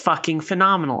link is fucking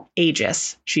phenomenal.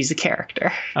 Aegis, she's a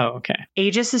character. Oh, okay.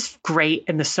 Aegis is great,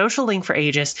 and the social link for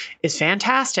Aegis is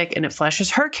fantastic, and it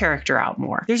fleshes her character out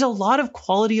more. There's a lot of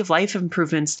quality of life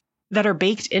improvements that are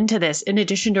baked into this, in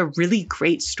addition to really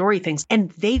great story things. And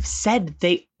they've said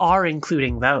they are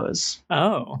including those.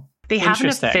 Oh, they have an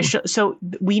interesting. official, so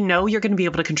we know you're going to be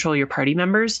able to control your party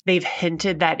members. They've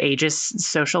hinted that Aegis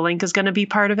social link is going to be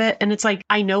part of it. And it's like,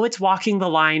 I know it's walking the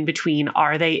line between,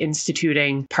 are they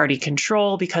instituting party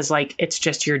control because like it's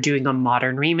just you're doing a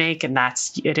modern remake and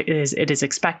it is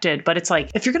expected. But it's like,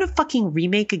 if you're going to fucking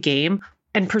remake a game,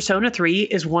 and Persona 3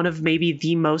 is one of maybe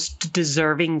the most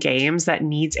deserving games that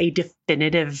needs a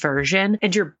definitive version,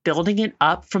 and you're building it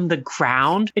up from the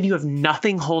ground and you have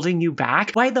nothing holding you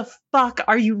back. Why the fuck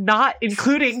are you not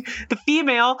including the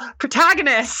female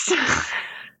protagonist?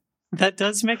 That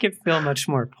does make it feel much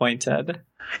more pointed.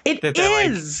 It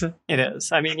is. It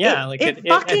is. I mean, yeah, it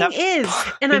fucking is.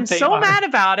 And I'm so mad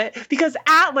about it because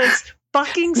Atlas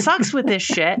fucking sucks with this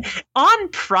shit on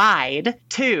Pride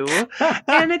too.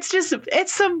 And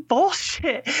it's some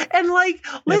bullshit. And like,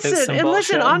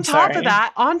 listen, on top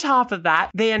of that,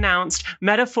 they announced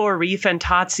Metaphor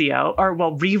ReFantazio, or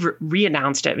well,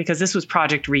 re-announced it because this was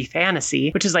Project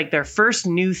ReFantasy, which is like their first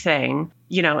new thing,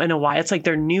 in a while. It's like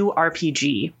their new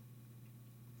RPG.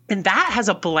 And that has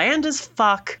a bland as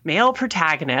fuck male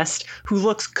protagonist who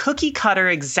looks cookie cutter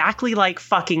exactly like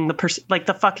fucking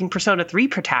the fucking Persona 3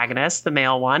 protagonist, the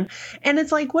male one. And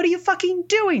it's like, what are you fucking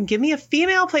doing? Give me a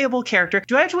female playable character.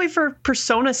 Do I have to wait for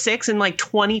Persona 6 in like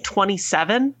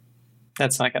 2027?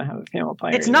 That's not going to have a female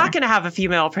player. It's not going to have a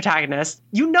female protagonist.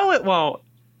 You know it won't.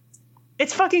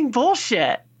 It's fucking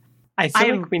bullshit. I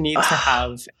feel like we need to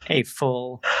have a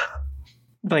full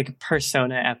like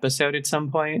Persona episode at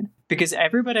some point, because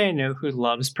everybody I know who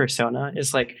loves Persona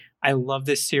is like, I love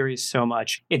this series so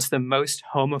much. It's the most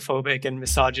homophobic and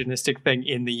misogynistic thing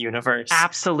in the universe.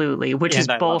 Absolutely, which is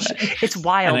bullshit. It's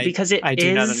wild because I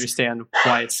do not understand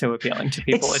why it's so appealing to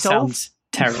people. It sounds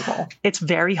terrible. It's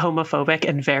very homophobic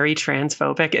and very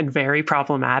transphobic and very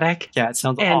problematic. Yeah, it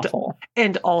sounds awful.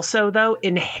 And also, though,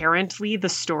 inherently, the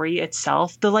story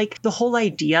itself, the whole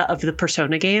idea of the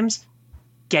Persona games,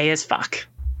 gay as fuck.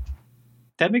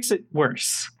 That makes it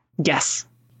worse. Yes.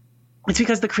 It's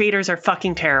because the creators are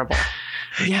fucking terrible.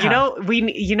 Yeah. You know what we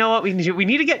need to do? We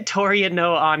need to get Tori and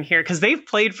Noah on here because they've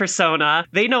played Persona.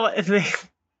 They know and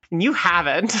you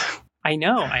haven't. I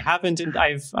know. I haven't. And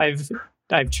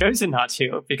I've chosen not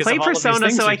to because play of all Persona of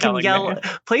these so I can yell. me.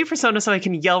 Play Persona so I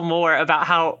can yell more about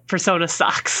how Persona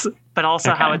sucks, but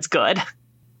also how it's good.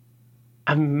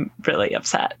 I'm really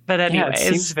upset. But anyways. Yeah, it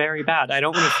seems very bad. I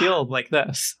don't want to feel like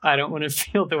this. I don't want to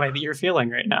feel the way that you're feeling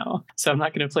right now. So I'm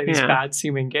not going to play these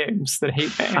bad-seeming games that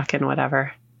hate me. Fucking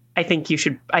whatever. I think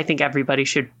everybody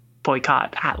should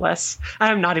boycott Atlas.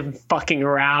 I'm not even fucking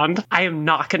around. I am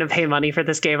not going to pay money for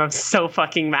this game. I'm so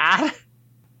fucking mad.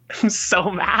 I'm so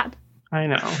mad. I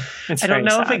know. I don't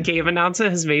know if a game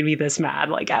announcement has made me this mad,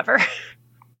 like, ever.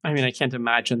 I mean, I can't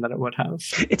imagine that it would have.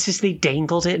 It's just they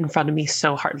dangled it in front of me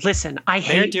so hard. Listen,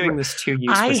 They're doing this to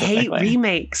you I specifically. hate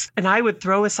remakes, and I would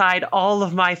throw aside all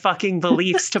of my fucking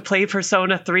beliefs to play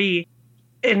Persona 3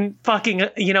 in fucking,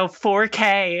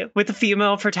 4K with a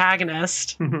female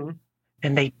protagonist. Mm-hmm.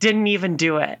 And they didn't even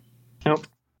do it. Nope,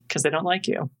 because they don't like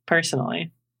you,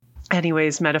 personally.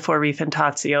 Anyways, Metaphor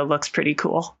ReFantazio looks pretty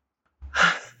cool.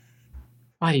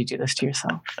 Why do you do this to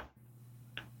yourself?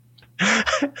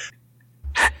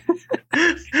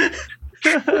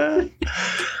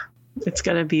 It's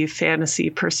gonna be fantasy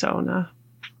Persona.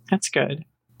 That's good.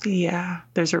 Yeah,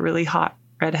 there's a really hot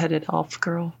redheaded elf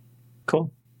girl.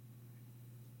 Cool.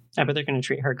 I bet they're gonna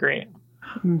treat her great.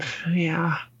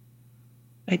 Yeah,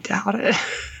 I doubt it.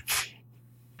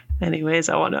 Anyways,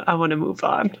 I want to move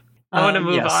on.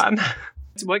 On.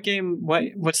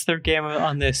 What's the game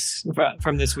on this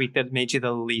from this week that made you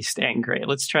the least angry?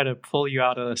 Let's try to pull you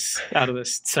out of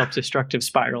this self-destructive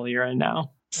spiral you're in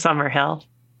now. Summerhill.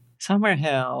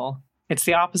 It's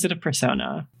the opposite of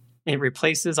Persona. It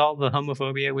replaces all the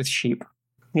homophobia with sheep.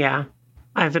 Yeah.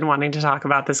 I've been wanting to talk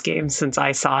about this game since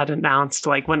I saw it announced.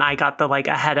 Like when I got the like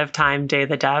ahead of time Day of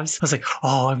the Devs, I was like,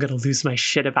 oh, I'm going to lose my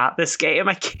shit about this game.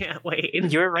 I can't wait.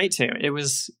 You were right too. It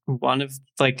was one of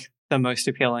like the most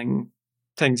appealing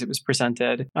things that was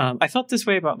presented. I felt this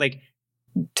way about like,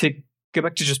 to go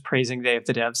back to just praising Day of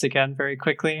the Devs again very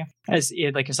quickly, as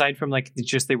it, like, aside from like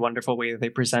just the wonderful way that they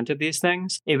presented these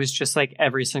things, it was just like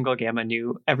every single time a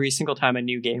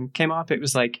new game came up, it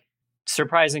was like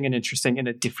surprising and interesting in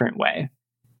a different way.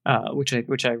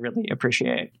 Which I really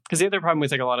appreciate, because the other problem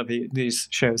with like a lot of these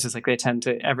shows is like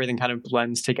everything kind of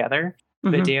blends together.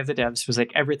 Mm-hmm. The Day of the Devs was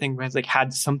like everything was like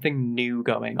had something new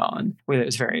going on with it. It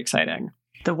was very exciting.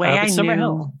 The way I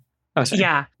knew. Oh, sorry.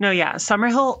 Yeah.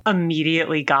 Summerhill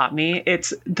immediately got me.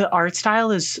 The art style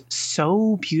is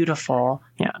so beautiful.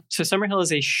 Yeah. So Summerhill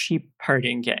is a sheep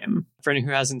herding game. For anyone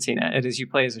who hasn't seen it, it is you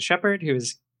play as a shepherd who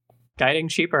is guiding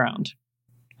sheep around.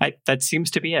 That seems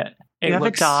to be it. You have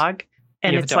a dog.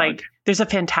 And it's like, there's a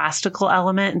fantastical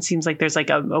element, and seems like there's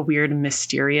like a weird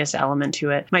mysterious element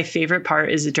to it. My favorite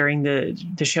part is during the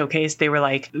showcase, they were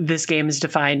like, this game is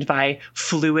defined by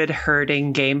fluid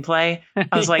herding gameplay.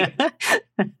 I was like,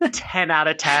 10 out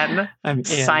of 10.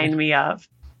 Sign me up.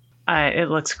 It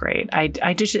looks great.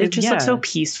 It just looks so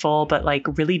peaceful, but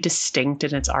like really distinct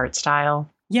in its art style.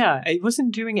 Yeah, it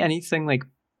wasn't doing anything like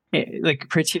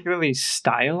particularly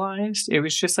stylized. It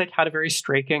was just like had a very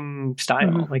striking style.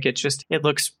 Mm-hmm. Like it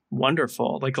looks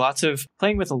wonderful. Like lots of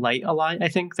playing with light a lot. I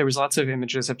think there was lots of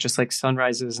images of just like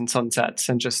sunrises and sunsets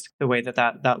and just the way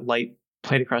that light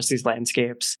played across these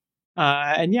landscapes.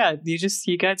 And yeah,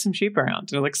 you guide some sheep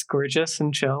around and it looks gorgeous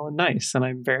and chill and nice. And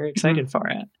I'm very excited for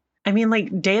it. I mean,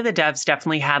 like Day of the Devs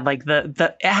definitely had like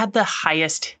it had the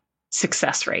highest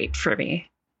success rate for me.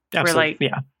 Absolutely.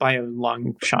 Yeah. By a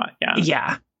long shot. Yeah.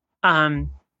 Yeah.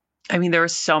 I mean, there were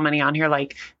so many on here,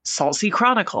 like Saltsea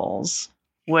Chronicles,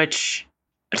 which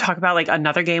talk about like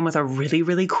another game with a really,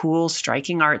 really cool,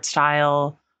 striking art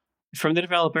style. From the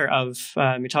developer of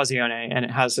Mutazione, and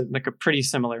it has a pretty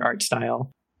similar art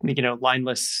style.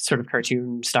 Lineless sort of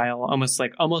cartoon style,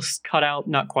 almost cut out,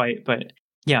 not quite, but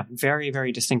yeah, very,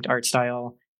 very distinct art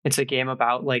style. It's a game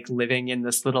about like living in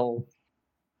this little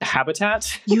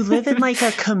habitat. You live in like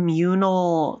a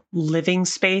communal living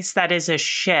space that is a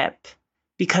ship,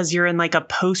 because you're in like a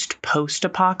post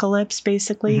apocalypse,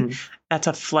 basically. Mm-hmm. That's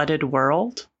a flooded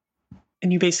world.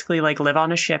 And you basically like live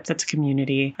on a ship that's a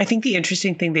community. I think the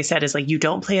interesting thing they said is like, you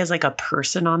don't play as like a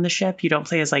person on the ship. You don't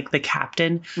play as like the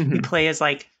captain. Mm-hmm. You play as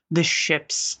like the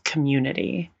ship's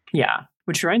community. Yeah.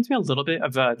 Which reminds me a little bit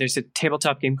of there's a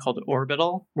tabletop game called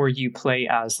Orbital, where you play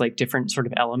as like different sort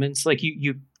of elements. Like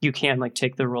you can like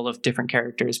take the role of different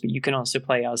characters, but you can also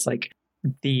play as like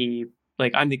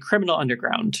I'm the criminal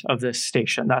underground of this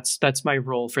station. That's my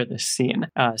role for this scene.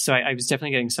 So I was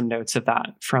definitely getting some notes of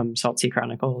that from Saltsea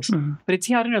Chronicles. Mm-hmm. But it's,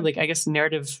 I don't know, like I guess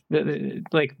narrative,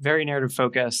 like very narrative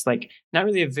focused, like not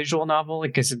really a visual novel,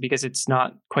 like because it's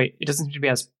not quite, it doesn't seem to be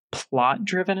as plot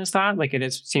driven as that. Like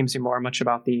seems to be more much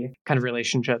about the kind of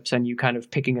relationships and you kind of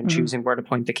picking and choosing where to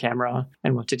point the camera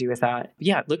and what to do with that. But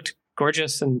yeah, it looked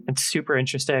gorgeous and super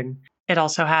interesting. It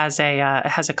also has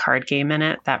a card game in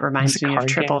it that reminds me of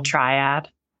Triple Triad,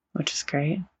 which is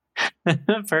great.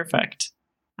 Perfect.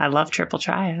 I love Triple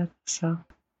Triad.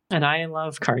 And I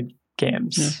love card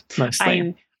games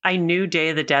mostly. I knew Day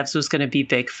of the Devs was going to be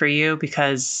big for you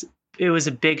because it was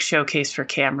a big showcase for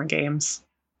camera games.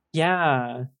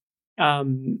 Yeah.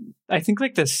 I think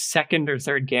like the second or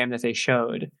third game that they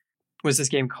showed was this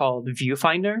game called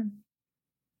Viewfinder,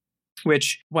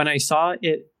 which when I saw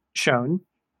it shown,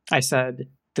 I said,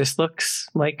 this looks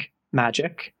like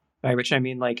magic, by which I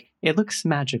mean like it looks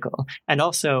magical. And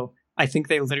also, I think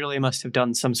they literally must have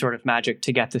done some sort of magic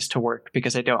to get this to work,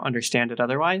 because I don't understand it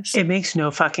otherwise. It makes no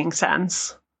fucking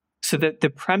sense. So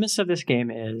the premise of this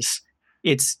game is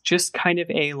it's just kind of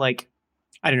a like,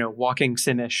 I don't know, walking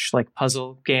sim-ish like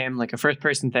puzzle game, like a first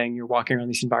person thing. You're walking around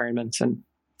these environments and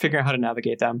figuring out how to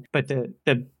navigate them. But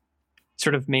the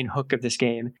sort of main hook of this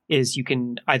game is you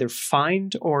can either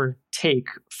find or take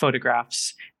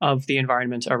photographs of the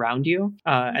environment around you.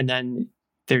 And then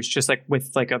there's just like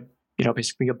with like a,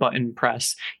 basically a button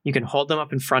press, you can hold them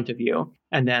up in front of you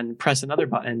and then press another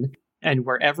button. And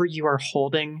wherever you are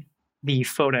holding the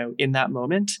photo in that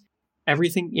moment,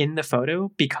 everything in the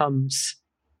photo becomes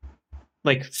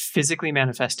like physically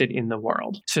manifested in the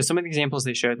world. So some of the examples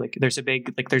they showed, like there's a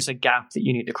gap that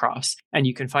you need to cross, and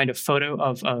you can find a photo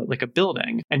of like a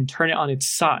building and turn it on its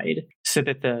side so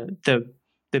that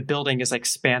the building is like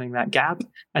spanning that gap,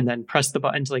 and then press the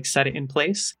button to like set it in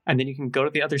place. And then you can go to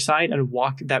the other side and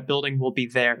walk. That building will be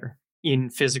there in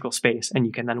physical space, and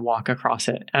you can then walk across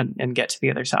it and get to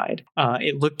the other side.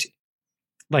 It looked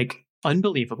like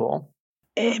unbelievable.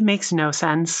 It makes no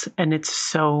sense, and it's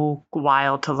so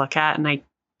wild to look at, and I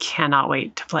cannot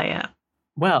wait to play it.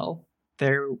 Well,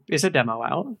 there is a demo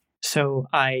out, so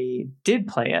I did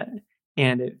play it,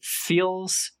 and it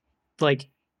feels like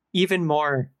even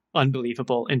more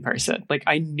unbelievable in person. Like,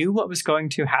 I knew what was going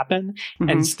to happen,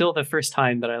 and still the first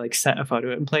time that I like set a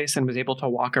photo in place and was able to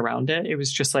walk around it, it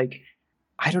was just like,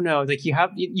 I don't know, like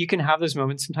you can have those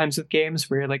moments sometimes with games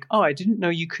where you're like, oh, I didn't know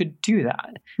you could do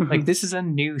that. Like, this is a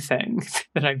new thing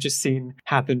that I've just seen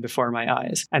happen before my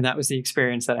eyes. And that was the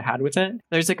experience that I had with it.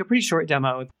 There's like a pretty short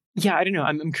demo. Yeah, I don't know.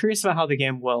 I'm curious about how the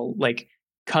game will like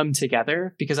come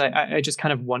together, because I just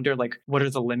kind of wonder, like, what are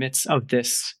the limits of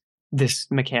this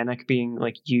mechanic being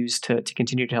like used to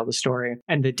continue to tell the story.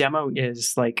 And the demo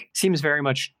is like, seems very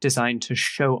much designed to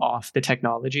show off the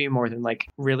technology more than like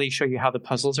really show you how the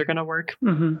puzzles are going to work.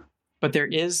 But there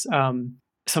is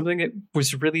something that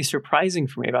was really surprising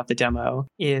for me about the demo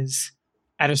is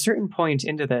at a certain point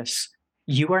into this,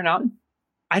 you are not,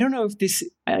 I don't know if this,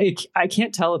 I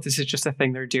can't tell if this is just a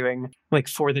thing they're doing like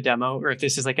for the demo or if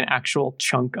this is like an actual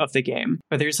chunk of the game.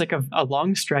 But there's like a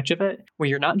long stretch of it where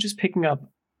you're not just picking up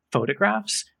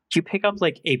photographs, you pick up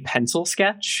like a pencil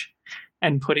sketch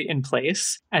and put it in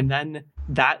place, and then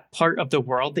that part of the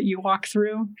world that you walk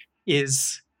through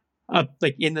is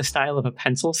like in the style of a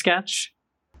pencil sketch,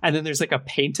 and then there's like a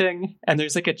painting, and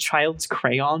there's like a child's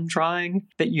crayon drawing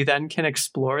that you then can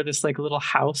explore this like little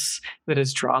house that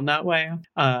is drawn that way,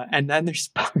 and then there's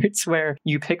parts where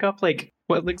you pick up like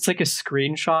what looks like a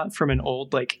screenshot from an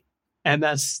old like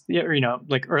MS,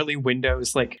 like early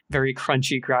Windows, like very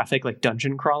crunchy graphic, like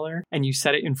dungeon crawler, and you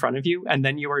set it in front of you, and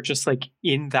then you are just like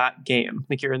in that game.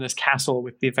 Like, you're in this castle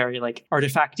with the very like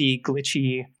artifacty,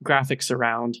 glitchy graphics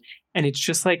around, and it's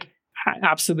just like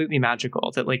absolutely magical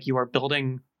that like you are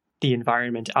building the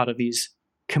environment out of these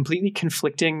completely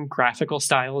conflicting graphical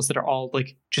styles that are all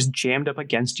like just jammed up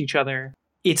against each other.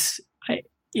 It's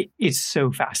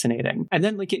so fascinating. And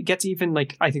then like it gets even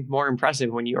like, I think, more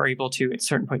impressive when you are able to at a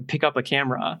certain point pick up a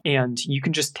camera and you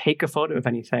can just take a photo of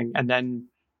anything and then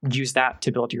use that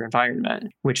to build your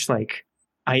environment, which like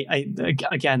I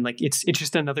again, like it's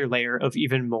just another layer of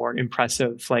even more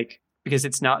impressive, like, because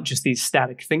it's not just these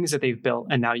static things that they've built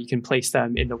and now you can place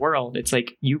them in the world. It's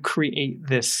like you create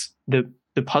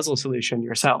the puzzle solution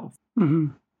yourself.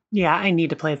 Yeah, I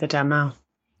need to play the demo.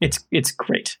 It's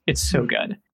great. It's so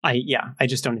good. I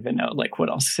just don't even know like what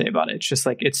else to say about it. It's just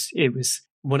like it was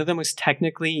one of the most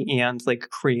technically and like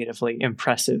creatively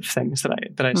impressive things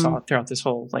that I saw throughout this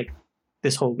whole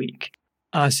week.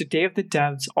 So Day of the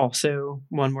Devs, also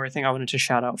one more thing I wanted to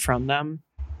shout out from them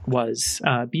was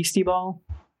Beastie Ball,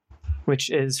 which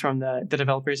is from the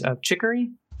developers of Chicory.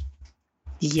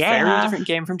 Yeah, very different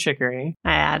game from Chicory.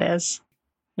 Yeah, it is.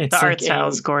 It's the art style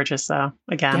is gorgeous though.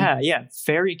 Again, yeah,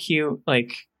 very cute,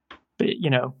 like,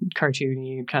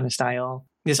 cartoony kind of style.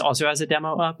 This also has a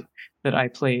demo up that I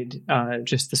played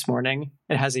just this morning.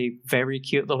 It has a very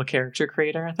cute little character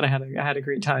creator that I had a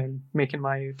great time making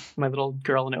my little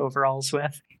girl in overalls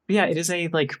with. But yeah, it is a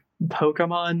like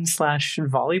Pokemon /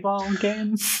 volleyball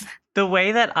game. The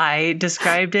way that I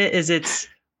described it is it's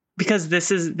because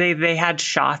this is they had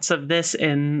shots of this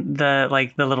in the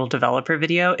little developer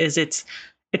video. Is it's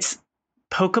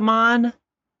Pokemon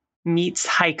meets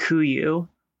Haikuyu.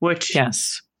 Which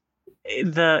yes,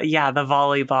 the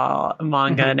volleyball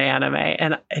manga and anime,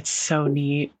 and it's so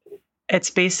neat.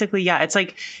 It's basically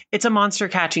it's a monster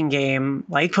catching game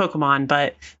like Pokemon,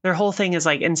 but their whole thing is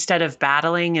like instead of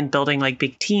battling and building like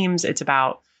big teams, it's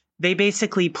about they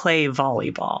basically play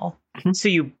volleyball. So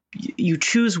you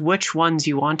choose which ones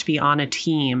you want to be on a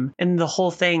team, and the whole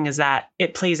thing is that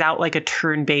it plays out like a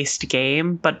turn-based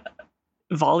game, but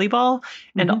volleyball,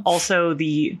 and also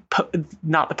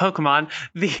not the Pokemon,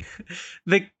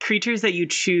 the creatures that you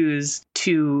choose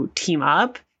to team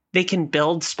up, they can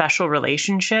build special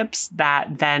relationships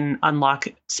that then unlock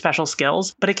special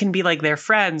skills, but it can be like their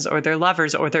friends or their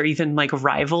lovers or they're even like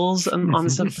rivals on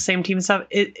the same team and stuff.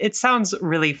 It sounds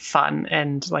really fun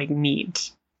and like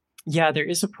neat. Yeah, there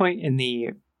is a point in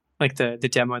the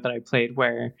demo that I played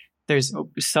where there's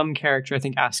some character I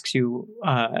think asks you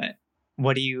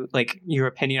what do you like your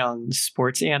opinion on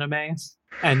sports anime?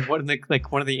 And one of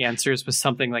the answers was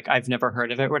something like I've never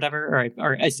heard of it, or whatever,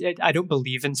 or I don't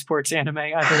believe in sports anime,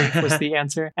 I believe was the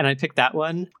answer. And I picked that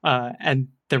one, and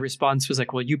the response was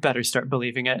like, "Well, you better start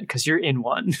believing it because you're in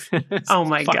one." Oh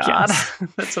my god, yes.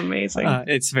 That's amazing!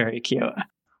 It's very cute.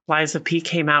 Liza P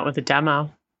came out with a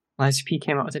demo. Liza P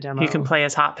came out with a demo. You can play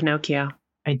as Hot Pinocchio.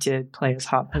 I did play as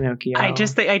Hot Pinocchio. I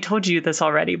just think I told you this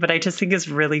already, but I just think it's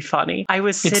really funny. I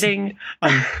was sitting.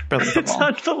 Unbelievable. It's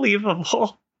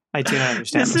unbelievable. I do not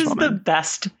understand This this is woman. the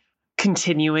best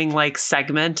continuing like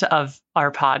segment of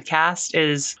our podcast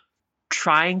is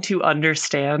trying to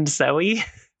understand Zoe.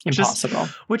 Impossible.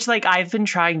 Which like I've been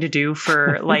trying to do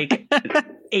for like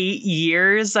 8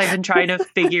 years. I've been trying to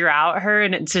figure out her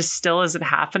and it just still isn't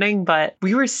happening. But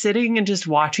we were sitting and just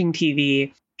watching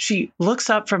TV. She looks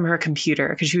up from her computer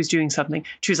because she was doing something.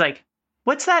 She was like,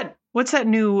 what's that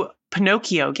new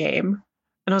Pinocchio game?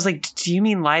 And I was like, do you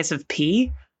mean Lies of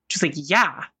P? She's like,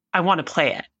 yeah, I want to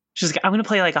play it. She's like, I'm going to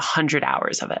play like 100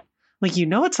 hours of it. I'm like,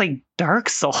 it's like Dark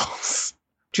Souls.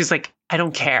 She's like, I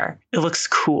don't care. It looks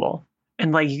cool.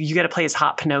 And like, you got to play as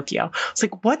Hot Pinocchio. It's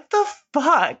like, what the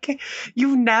fuck?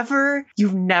 You've never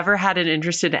had an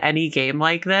interest in any game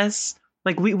like this.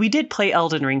 Like we did play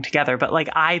Elden Ring together, but like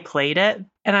I played it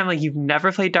and I'm like, you've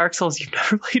never played Dark Souls. You've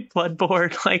never played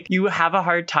Bloodborne. Like you have a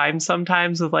hard time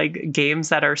sometimes with like games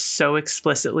that are so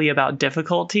explicitly about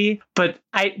difficulty. But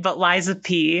Lies of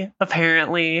P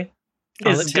apparently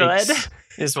is good.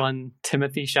 Is one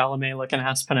Timothy Chalamet looking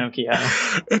ass Pinocchio.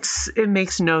 It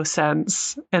makes no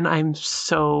sense. And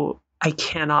I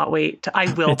cannot wait.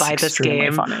 I will buy this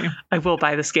game. Funny. I will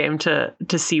buy this game to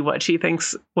see what she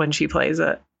thinks when she plays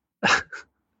it.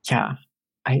 Yeah,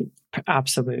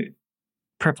 absolute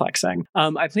perplexing.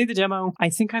 I played the demo.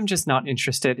 I think I'm just not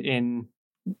interested in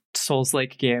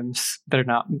Souls-like games that are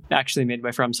not actually made by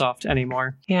FromSoft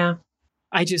anymore. Yeah.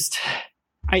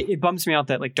 It bums me out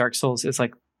that like Dark Souls is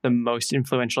like the most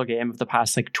influential game of the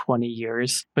past like 20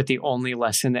 years, but the only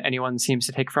lesson that anyone seems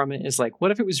to take from it is like,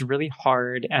 what if it was really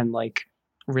hard and like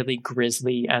really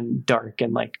grisly and dark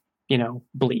and like,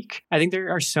 bleak? I think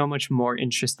there are so much more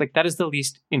interest. Like that is the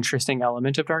least interesting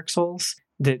element of Dark Souls.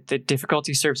 The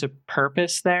difficulty serves a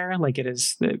purpose there. Like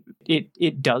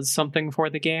it does something for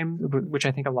the game, which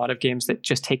I think a lot of games that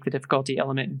just take the difficulty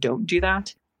element don't do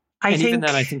that. Even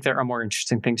then, I think there are more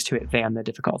interesting things to it than the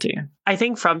difficulty. I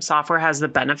think From Software has the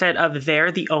benefit of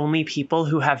they're the only people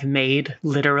who have made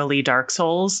literally Dark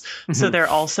Souls. Mm-hmm. So they're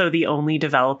also the only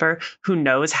developer who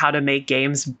knows how to make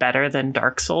games better than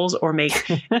Dark Souls or make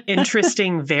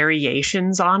interesting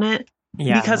variations on it.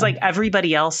 Yeah. Because like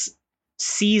everybody else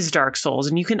sees Dark Souls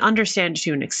and you can understand it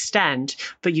to an extent,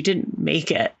 but you didn't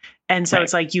make it. And so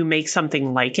It's like you make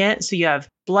something like it. So you have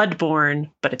Bloodborne,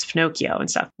 but it's Pinocchio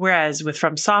and stuff. Whereas with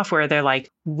From Software, they're like,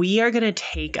 we are going to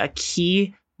take a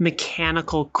key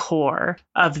mechanical core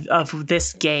of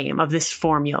this game, of this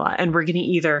formula, and we're going to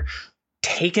either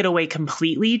take it away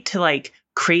completely to like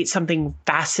create something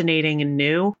fascinating and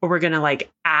new, or we're going to like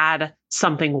add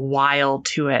something wild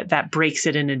to it that breaks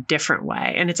it in a different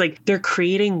way. And it's like they're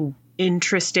creating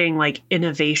interesting like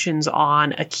innovations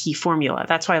on a key formula.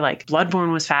 That's why like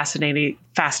Bloodborne was fascinating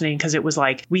because it was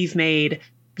like we've made,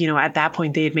 at that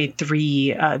point they had made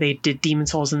 3, they did Demon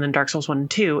Souls and then Dark Souls 1 and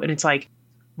 2, and it's like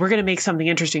we're going to make something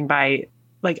interesting by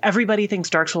like everybody thinks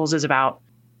Dark Souls is about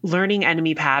learning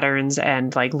enemy patterns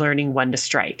and like learning when to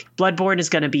strike. Bloodborne is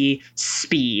going to be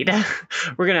speed.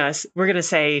 We're going to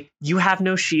say you have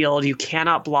no shield, you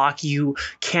cannot block, you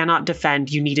cannot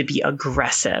defend, you need to be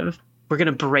aggressive. We're going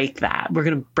to break that. We're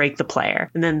going to break the player.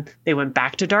 And then they went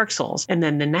back to Dark Souls. And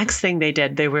then the next thing they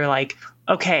did, they were like,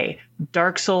 okay,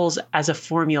 Dark Souls as a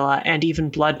formula and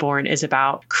even Bloodborne is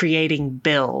about creating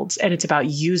builds. And it's about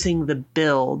using the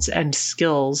builds and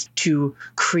skills to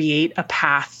create a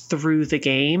path through the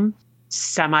game,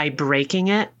 semi-breaking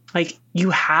it. Like you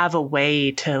have a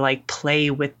way to like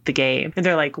play with the game. And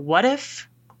they're like, what if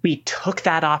we took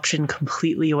that option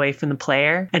completely away from the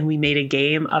player and we made a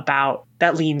game about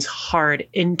that leans hard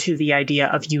into the idea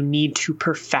of you need to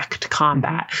perfect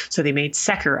combat. Mm-hmm. So they made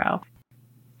Sekiro.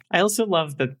 I also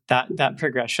love that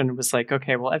progression was like,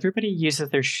 okay, well, everybody uses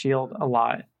their shield a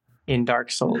lot in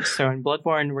Dark Souls. So in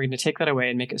Bloodborne, we're going to take that away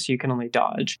and make it so you can only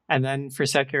dodge. And then for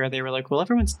Sekiro, they were like, well,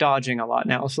 everyone's dodging a lot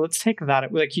now. So let's take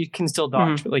that. Like you can still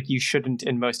dodge, but like you shouldn't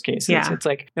in most cases. Yeah. It's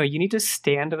like, no, you need to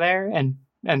stand there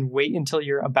and wait until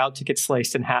you're about to get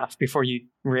sliced in half before you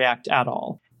react at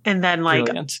all. And then like,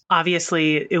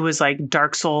 obviously it was like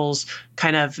Dark Souls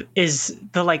kind of is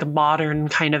the like modern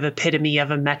kind of epitome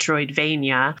of a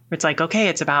Metroidvania. Where it's like, okay,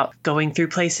 it's about going through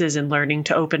places and learning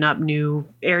to open up new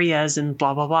areas and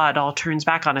blah, blah, blah. It all turns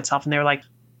back on itself. And they're like,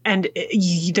 and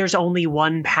there's only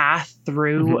one path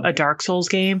through a Dark Souls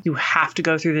game. You have to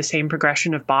go through the same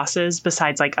progression of bosses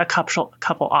besides like a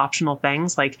couple optional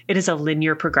things. Like it is a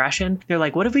linear progression. They're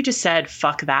like, what if we just said,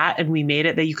 fuck that, and we made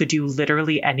it that you could do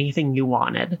literally anything you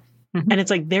wanted? And it's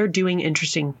like they're doing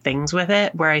interesting things with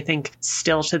it, where I think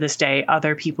still to this day,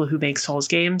 other people who make Souls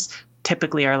games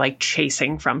typically are like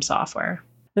chasing From Software.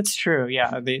 That's true.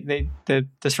 Yeah, the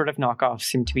sort of knockoffs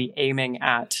seem to be aiming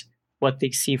at what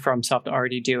they see FromSoft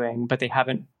already doing, but they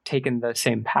haven't taken the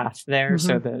same path there.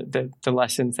 So the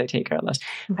lessons they take are less.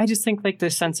 I just think like the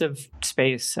sense of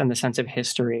space and the sense of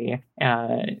history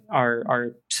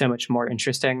are so much more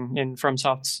interesting in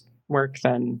FromSoft's work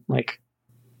than like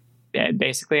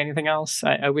basically anything else.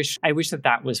 I wish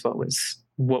that was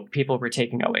what people were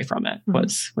taking away from it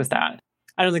was that.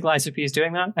 I don't think Lies of P is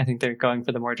doing that. I think they're going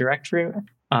for the more direct route.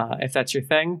 If that's your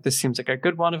thing, this seems like a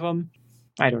good one of them.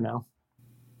 I don't know.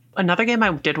 Another game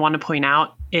I did want to point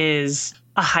out is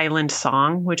A Highland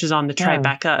Song, which is on the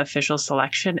Tribeca official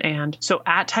selection. And so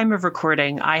at time of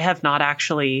recording, I have not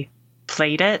actually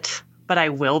played it, but I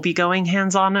will be going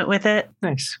hands-on with it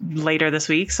later this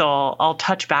week. So I'll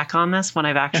touch back on this when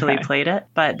I've actually played it.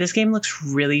 But this game looks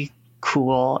really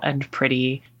cool and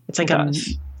pretty. It's like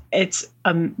it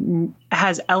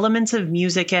has elements of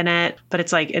music in it, but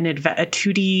it's like a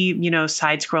 2D,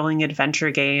 side-scrolling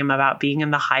adventure game about being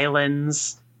in the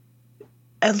Highlands.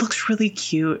 It looks really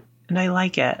cute, and I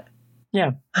like it.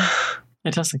 Yeah,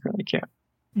 it does look really cute.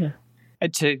 Yeah.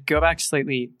 To go back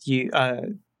slightly,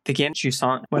 the game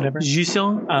Jusant, whatever.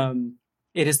 Jusant?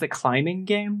 It is the climbing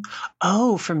game.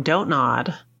 Oh, from Don't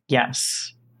Nod.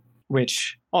 Yes.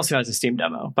 Which also has a Steam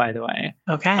demo, by the way.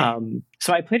 Okay.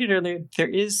 So I played it earlier.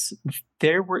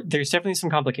 There's definitely some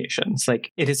complications.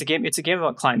 Like it's a game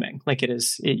about climbing. Like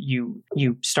you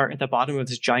start at the bottom of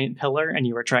this giant pillar and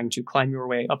you are trying to climb your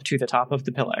way up to the top of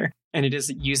the pillar. And it is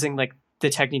using like the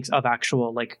techniques of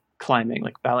actual like climbing,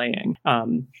 like balleting,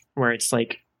 where it's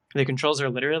like the controls are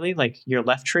literally like your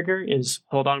left trigger is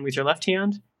hold on with your left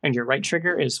hand and your right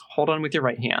trigger is hold on with your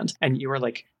right hand. And you are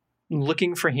like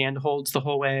looking for handholds the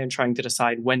whole way and trying to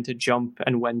decide when to jump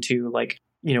and when to like,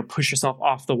 push yourself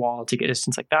off the wall to get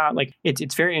distance like that. Like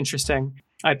it's very interesting.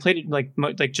 I played it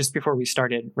like just before we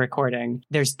started recording.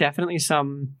 There's definitely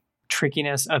some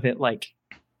trickiness of it, like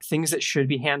things that should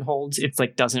be handholds. It's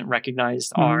like doesn't recognize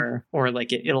are, or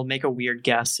like it'll make a weird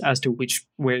guess as to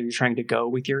where you're trying to go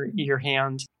with your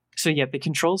hand. So yeah, the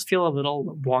controls feel a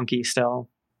little wonky still.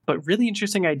 But really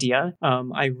interesting idea.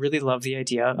 I really love the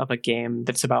idea of a game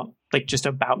that's about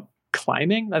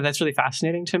climbing. That's really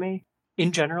fascinating to me.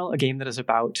 In general, a game that is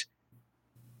about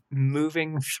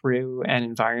moving through an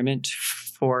environment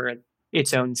for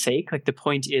its own sake. Like the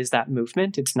point is that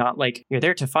movement. It's not like you're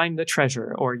there to find the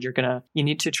treasure or you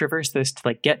need to traverse this to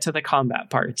like get to the combat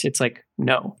parts. It's like,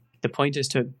 no, the point is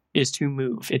to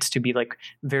move. It's to be like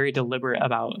very deliberate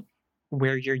about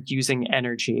where you're using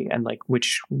energy and like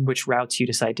which routes you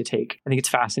decide to take. I think it's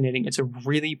fascinating. It's a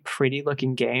really pretty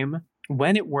looking game.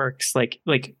 When it works, like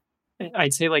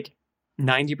I'd say like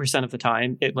 90% of the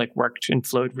time it like worked and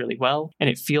flowed really well and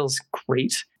it feels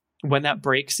great. When that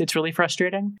breaks, it's really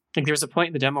frustrating. Like there was a point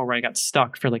in the demo where I got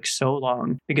stuck for like so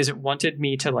long because it wanted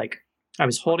me to like, I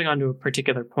was holding on to a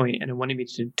particular point and it wanted me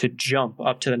to jump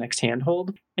up to the next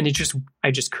handhold. And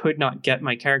I just could not get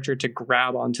my character to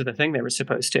grab onto the thing they were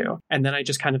supposed to. And then I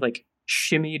just kind of like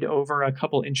shimmied over a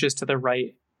couple inches to the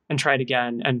right and tried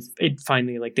again. And it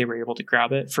finally, like they were able to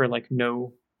grab it for like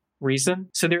no reason.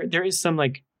 So there is some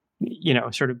like,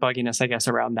 sort of bugginess, I guess,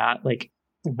 around that, like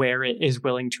where it is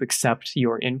willing to accept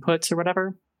your inputs or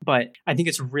whatever. But I think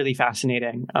it's really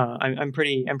fascinating. I'm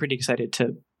pretty excited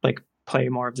to like play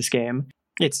more of this game.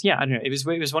 I don't know. It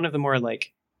was one of the more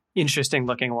like interesting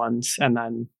looking ones, and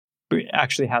then it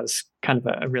actually has kind of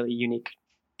a really unique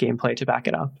gameplay to back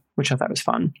it up, which I thought was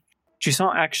fun.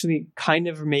 Jusant actually kind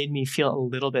of made me feel a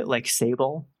little bit like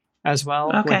Sable as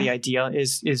well, where the idea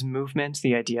is movement.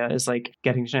 The idea is like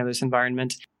getting to know this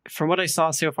environment. From what I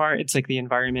saw so far, it's like the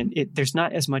environment, there's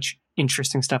not as much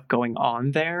interesting stuff going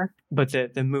on there, but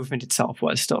the movement itself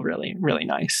was still really, really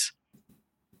nice.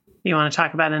 You want to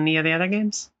talk about any of the other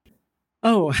games?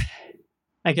 Oh,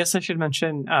 I guess I should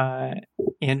mention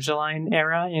Angeline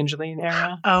era.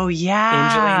 Oh, yeah.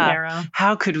 Angeline era.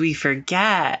 How could we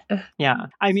forget? Yeah.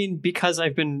 I mean, because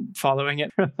I've been following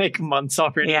it for like months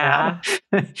already. Yeah.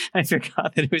 Now, I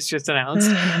forgot that it was just announced.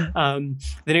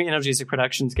 The new Analgesic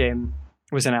Productions game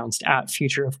was announced at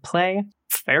Future of Play.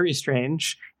 Very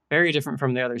strange. Very different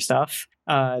from the other stuff.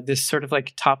 This sort of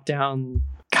like top-down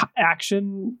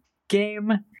action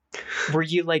game where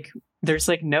you like, there's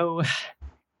like no,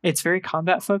 it's very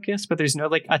combat focused, but there's no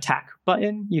like attack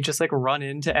button. You just like run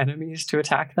into enemies to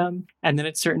attack them. And then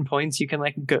at certain points you can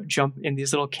like go jump in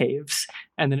these little caves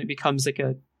and then it becomes like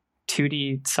a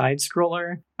 2D side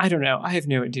scroller. I don't know. I have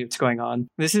no idea what's going on.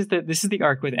 This is the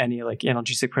arc with any like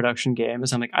analgesic production game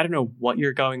is I'm like, I don't know what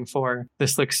you're going for.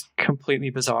 This looks completely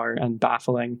bizarre and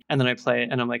baffling. And then I play it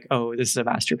and I'm like, oh, this is a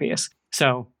masterpiece.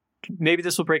 So maybe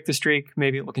this will break the streak.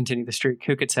 Maybe it will continue the streak.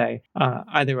 Who could say?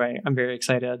 Either way, I'm very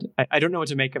excited. I don't know what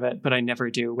to make of it, but I never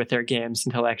do with their games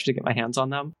until I actually get my hands on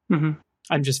them. Mm-hmm.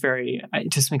 I'm just it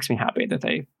just makes me happy that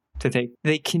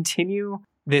they continue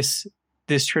this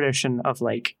tradition of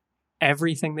like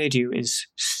everything they do is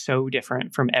so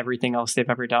different from everything else they've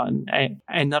ever done.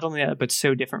 And not only that, but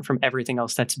so different from everything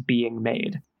else that's being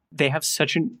made. They have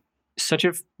such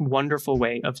a wonderful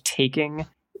way of taking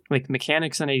like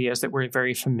mechanics and ideas that we're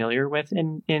very familiar with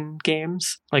in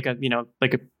games, like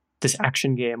this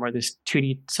action game or this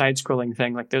 2D side-scrolling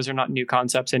thing. Like those are not new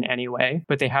concepts in any way,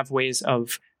 but they have ways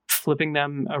of flipping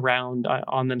them around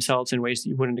on themselves in ways that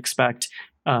you wouldn't expect,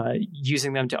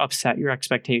 using them to upset your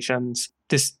expectations.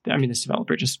 This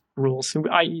developer just rules.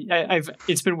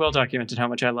 It's been well documented how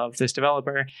much I love this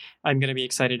developer. I'm going to be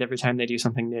excited every time they do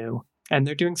something new, and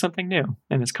they're doing something new,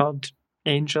 and it's called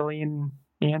Angeline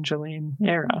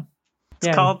Era.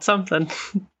 It's called something.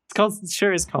 It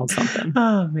sure is called something.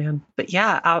 Oh man. But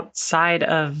yeah, outside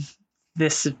of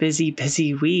this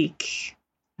busy week,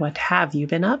 what have you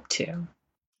been up to?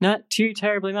 Not too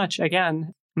terribly much.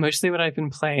 Again, mostly what I've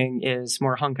been playing is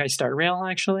more Honkai Star Rail,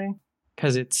 actually,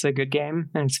 because it's a good game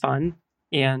and it's fun.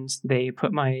 And they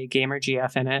put my Gamer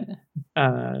GF in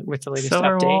it with the latest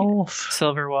update.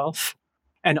 Silver Wolf.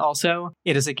 And also,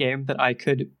 it is a game that I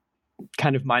could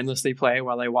kind of mindlessly play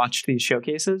while I watched these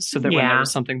showcases, so that when there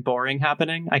was something boring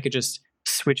happening, I could just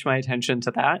switch my attention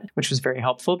to that, which was very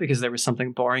helpful because there was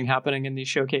something boring happening in these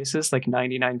showcases like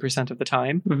 99% of the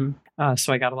time. Mm-hmm.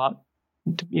 So I got a lot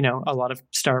of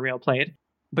Star Rail played.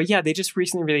 But yeah, they just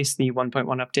recently released the 1.1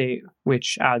 update,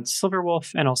 which adds Silver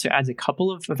Wolf and also adds a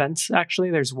couple of events, actually.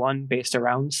 There's one based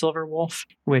around Silver Wolf,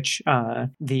 which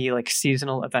the like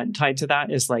seasonal event tied to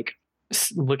that is like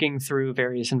looking through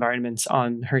various environments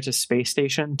on Herta space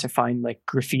station to find like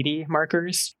graffiti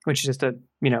markers, which is just a,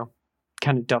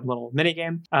 kind of dumb little mini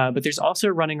game. But there's also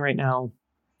running right now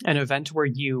an event where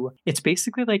it's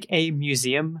basically like a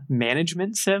museum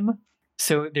management sim.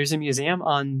 So there's a museum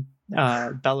on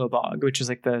Belobog, which is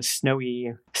like the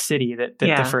snowy city that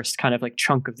the first kind of like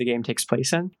chunk of the game takes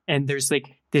place in. And there's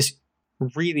like this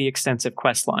really extensive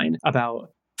quest line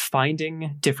about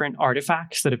finding different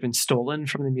artifacts that have been stolen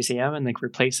from the museum and like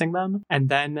replacing them. And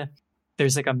then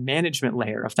there's like a management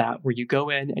layer of that where you go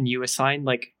in and you assign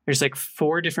there's like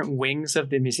 4 different wings of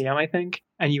the museum, I think,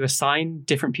 and you assign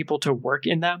different people to work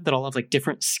in them that all have like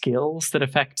different skills that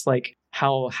affect like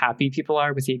how happy people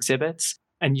are with the exhibits.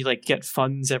 And you like get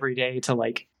funds every day to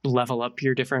like level up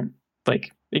your different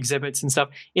like exhibits and stuff.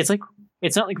 It's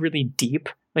not like really deep.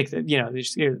 Like,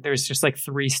 there's just like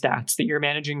 3 stats that you're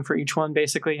managing for each one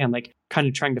basically. And like kind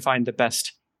of trying to find the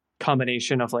best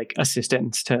combination of like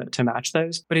assistants to match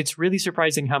those. But it's really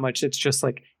surprising how much it's just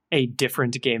like a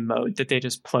different game mode that they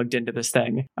just plugged into this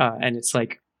thing. And it's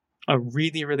like a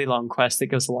really, really long quest that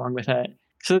goes along with it.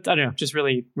 So I don't know, just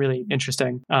really, really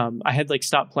interesting. I had like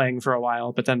stopped playing for a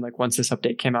while, but then like once this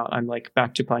update came out, I'm like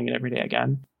back to playing it every day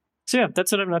again. So yeah,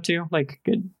 that's what I'm up to. Like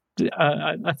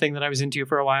a thing that I was into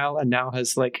for a while and now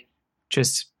has like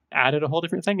just added a whole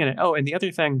different thing in it. Oh, and the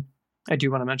other thing I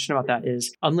do want to mention about that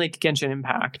is, unlike Genshin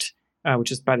Impact,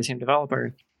 which is by the same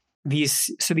developer, these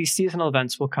seasonal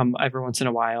events will come every once in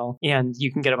a while and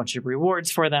you can get a bunch of rewards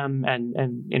for them and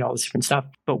all this different stuff.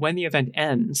 But when the event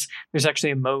ends, there's actually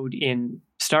a mode in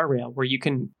Star Rail where you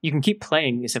can keep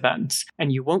playing these events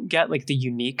and you won't get like the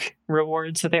unique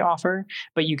rewards that they offer,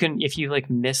 but you can, if you like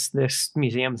miss this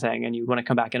museum thing and you want to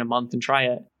come back in a month and try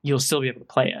it, you'll still be able to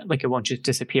play it. Like it won't just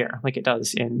disappear like it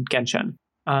does in Genshin.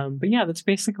 But yeah, that's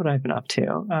basically what I've been up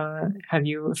to. Have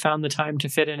you found the time to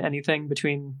fit in anything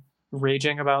between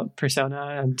raging about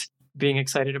Persona and being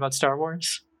excited about Star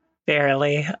Wars?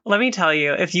 Barely. Let me tell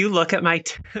you, if you look at my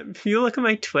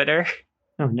Twitter,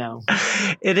 oh no,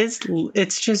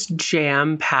 it's just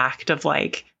jam packed of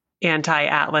like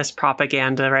anti-Atlas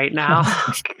propaganda right now.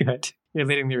 Good. You're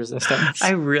leading the resistance.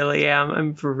 I really am.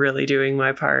 I'm really doing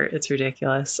my part. It's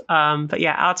ridiculous. But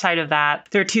yeah, outside of that,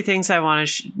 there are 2 things I want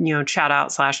to, chat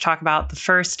out / talk about. The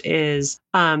first is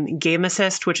Game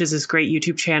Assist, which is this great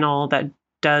YouTube channel that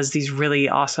does these really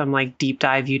awesome, like deep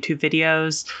dive YouTube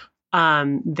videos.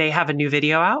 They have a new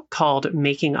video out called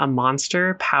Making a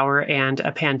Monster, Power and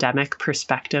a Pandemic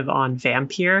Perspective on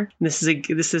Vampire. This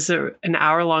is an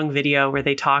hour-long video where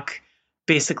they talk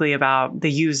basically about, they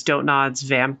use Dontnod's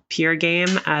Vampire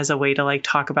game as a way to like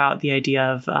talk about the idea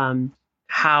of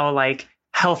how like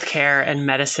healthcare and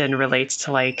medicine relates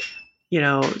to like,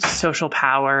 social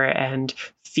power and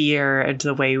fear and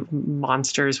the way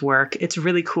monsters work. It's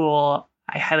really cool.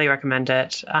 I highly recommend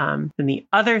it. And the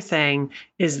other thing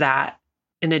is that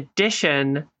in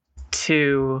addition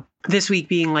to this week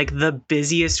being like the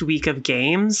busiest week of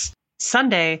games,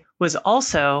 Sunday was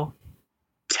also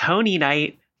Tony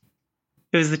night.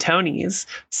 It was the Tonys.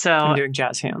 So I'm doing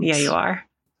jazz hands. Yeah, you are.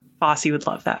 Fosse would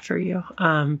love that for you.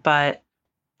 But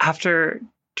after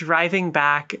driving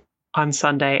back on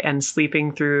Sunday and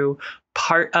sleeping through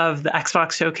part of the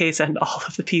Xbox showcase and all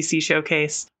of the PC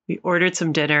showcase, we ordered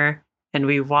some dinner and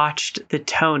we watched the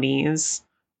Tonys.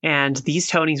 And these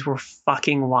Tonys were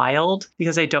fucking wild,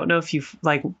 because I don't know if you've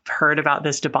like heard about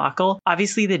this debacle.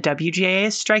 Obviously, the WGA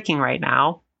is striking right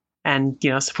now, and,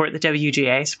 you know, support the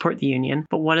WGA, support the union.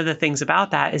 But one of the things about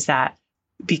that is that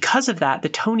because of that, the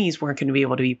Tonys weren't going to be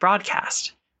able to be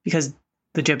broadcast, because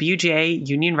the WGA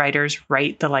union writers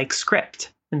write the like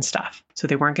script and stuff. So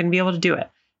they weren't going to be able to do it.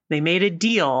 They made a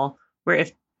deal where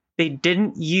if they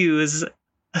didn't use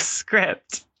a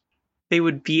script, they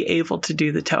would be able to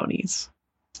do the Tonys.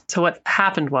 So what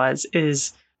happened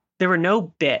is there were no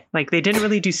bit, like they didn't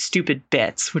really do stupid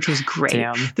bits, which was great.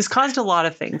 Damn. This caused a lot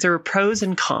of things. There were pros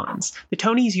and cons. The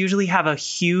Tonys usually have a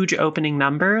huge opening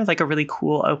number, like a really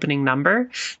cool opening number.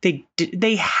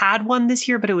 They had one this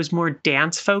year, but it was more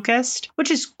dance focused,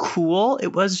 which is cool.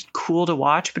 It was cool to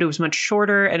watch, but it was much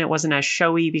shorter and it wasn't as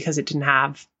showy because it didn't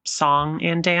have song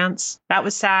and dance. That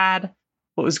was sad.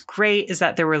 What was great is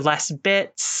that there were less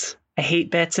bits. I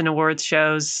hate bits in awards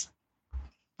shows.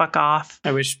 Fuck off.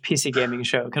 I wish PC Gaming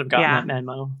Show could have gotten that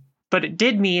memo. But it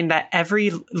did mean that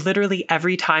literally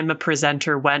every time a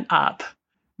presenter went up,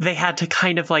 they had to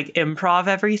kind of like improv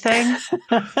everything.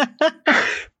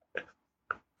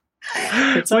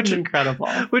 It's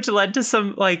incredible. Which led to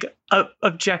some like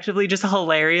objectively just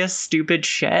hilarious, stupid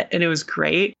shit. And it was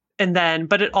great. And then,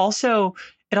 but it also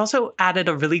added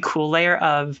a really cool layer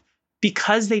of,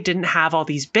 because they didn't have all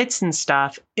these bits and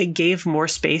stuff, it gave more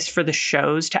space for the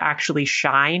shows to actually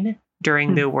shine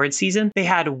during the award season. They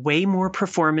had way more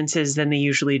performances than they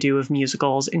usually do of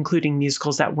musicals, including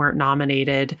musicals that weren't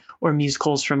nominated or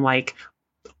musicals from like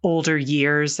older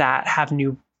years that have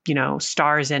new, you know,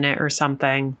 stars in it or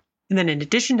something. And then in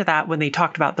addition to that, when they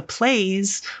talked about the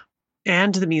plays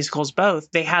and the musicals both,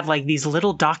 they had like these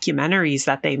little documentaries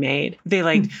that they made. They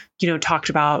like, you know, talked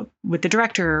about with the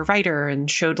director or writer and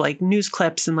showed like news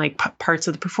clips and like parts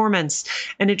of the performance.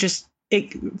 And it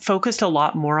focused a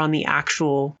lot more on the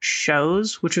actual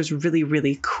shows, which was really,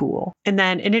 really cool. And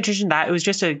then in addition to that, it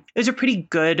was a pretty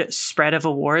good spread of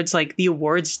awards. Like the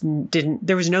awards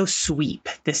there was no sweep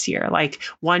this year. Like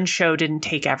one show didn't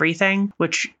take everything,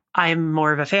 which I'm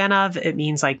more of a fan of. It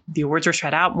means like the awards were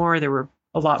spread out more. There were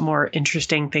a lot more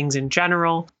interesting things in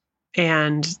general.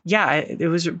 And yeah, it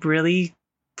was a really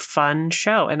fun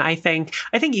show. And I think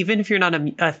even if you're not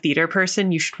a theater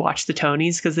person, you should watch the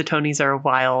Tonys, because the Tonys are a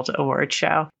wild award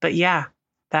show. But yeah,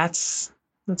 that's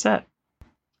it.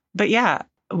 But yeah,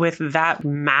 with that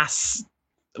mass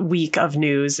week of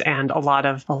news and a lot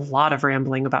of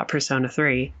rambling about Persona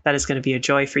 3, that is going to be a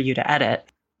joy for you to edit.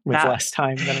 With less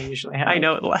time than I usually have. I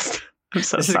know, less. I'm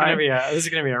so this sorry. This is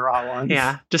gonna be a raw one.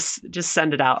 Yeah, just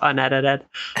send it out unedited.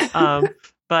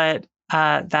 But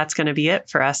that's going to be it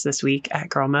for us this week at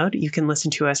Girl Mode. You can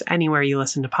listen to us anywhere you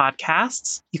listen to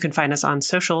podcasts. You can find us on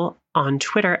social, on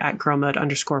Twitter at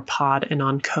girlmode_pod, and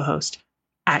on co-host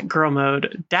at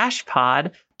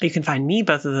girlmode-pod. You can find me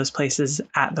both of those places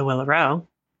at the Willow Row.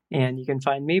 And you can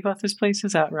find me both those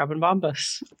places at Robin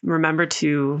Bombas. Remember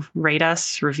to rate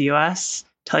us, review us,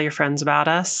 tell your friends about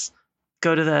us.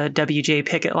 Go to the WGA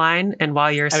picket line, and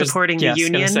while you're supporting the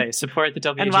union, support the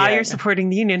WGA. And while you're supporting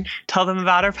the union, tell them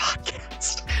about our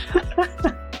podcast.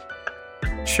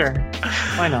 Sure,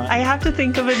 why not? I have to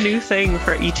think of a new thing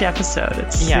for each episode.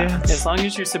 As long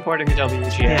as you're supporting the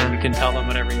WGA, you can tell them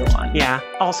whatever you want. Yeah.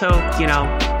 Also, you know,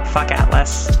 fuck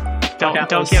Atlas. Don't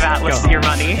give Atlas your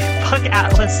money. Fuck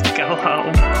Atlas. Go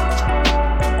home.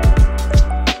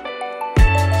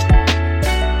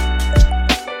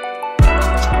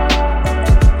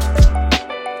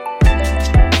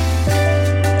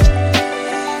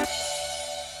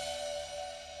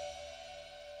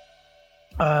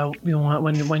 We want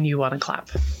when you want to clap.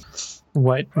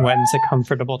 When's a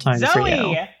comfortable time for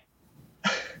you?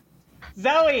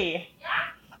 Zoe, yeah?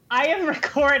 I am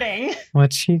recording.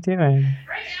 What's she doing?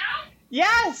 Right now?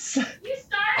 Yes. You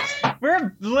started?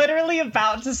 We're literally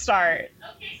about to start.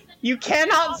 Okay, so you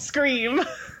cannot scream. No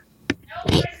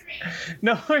more screaming.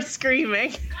 No more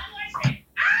screaming. No more screaming.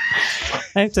 Ah!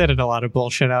 I've edited a lot of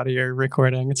bullshit out of your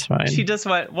recording. It's fine. She just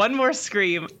went one more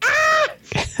scream. Ah!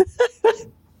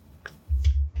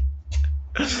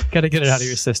 Gotta get it out of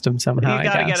your system somehow. You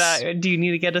gotta get out. Do you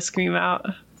need to get a scream out?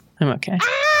 I'm okay.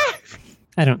 Ah!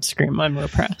 I don't scream. I'm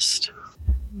repressed.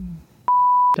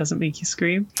 Doesn't make you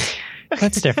scream.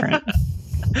 That's different.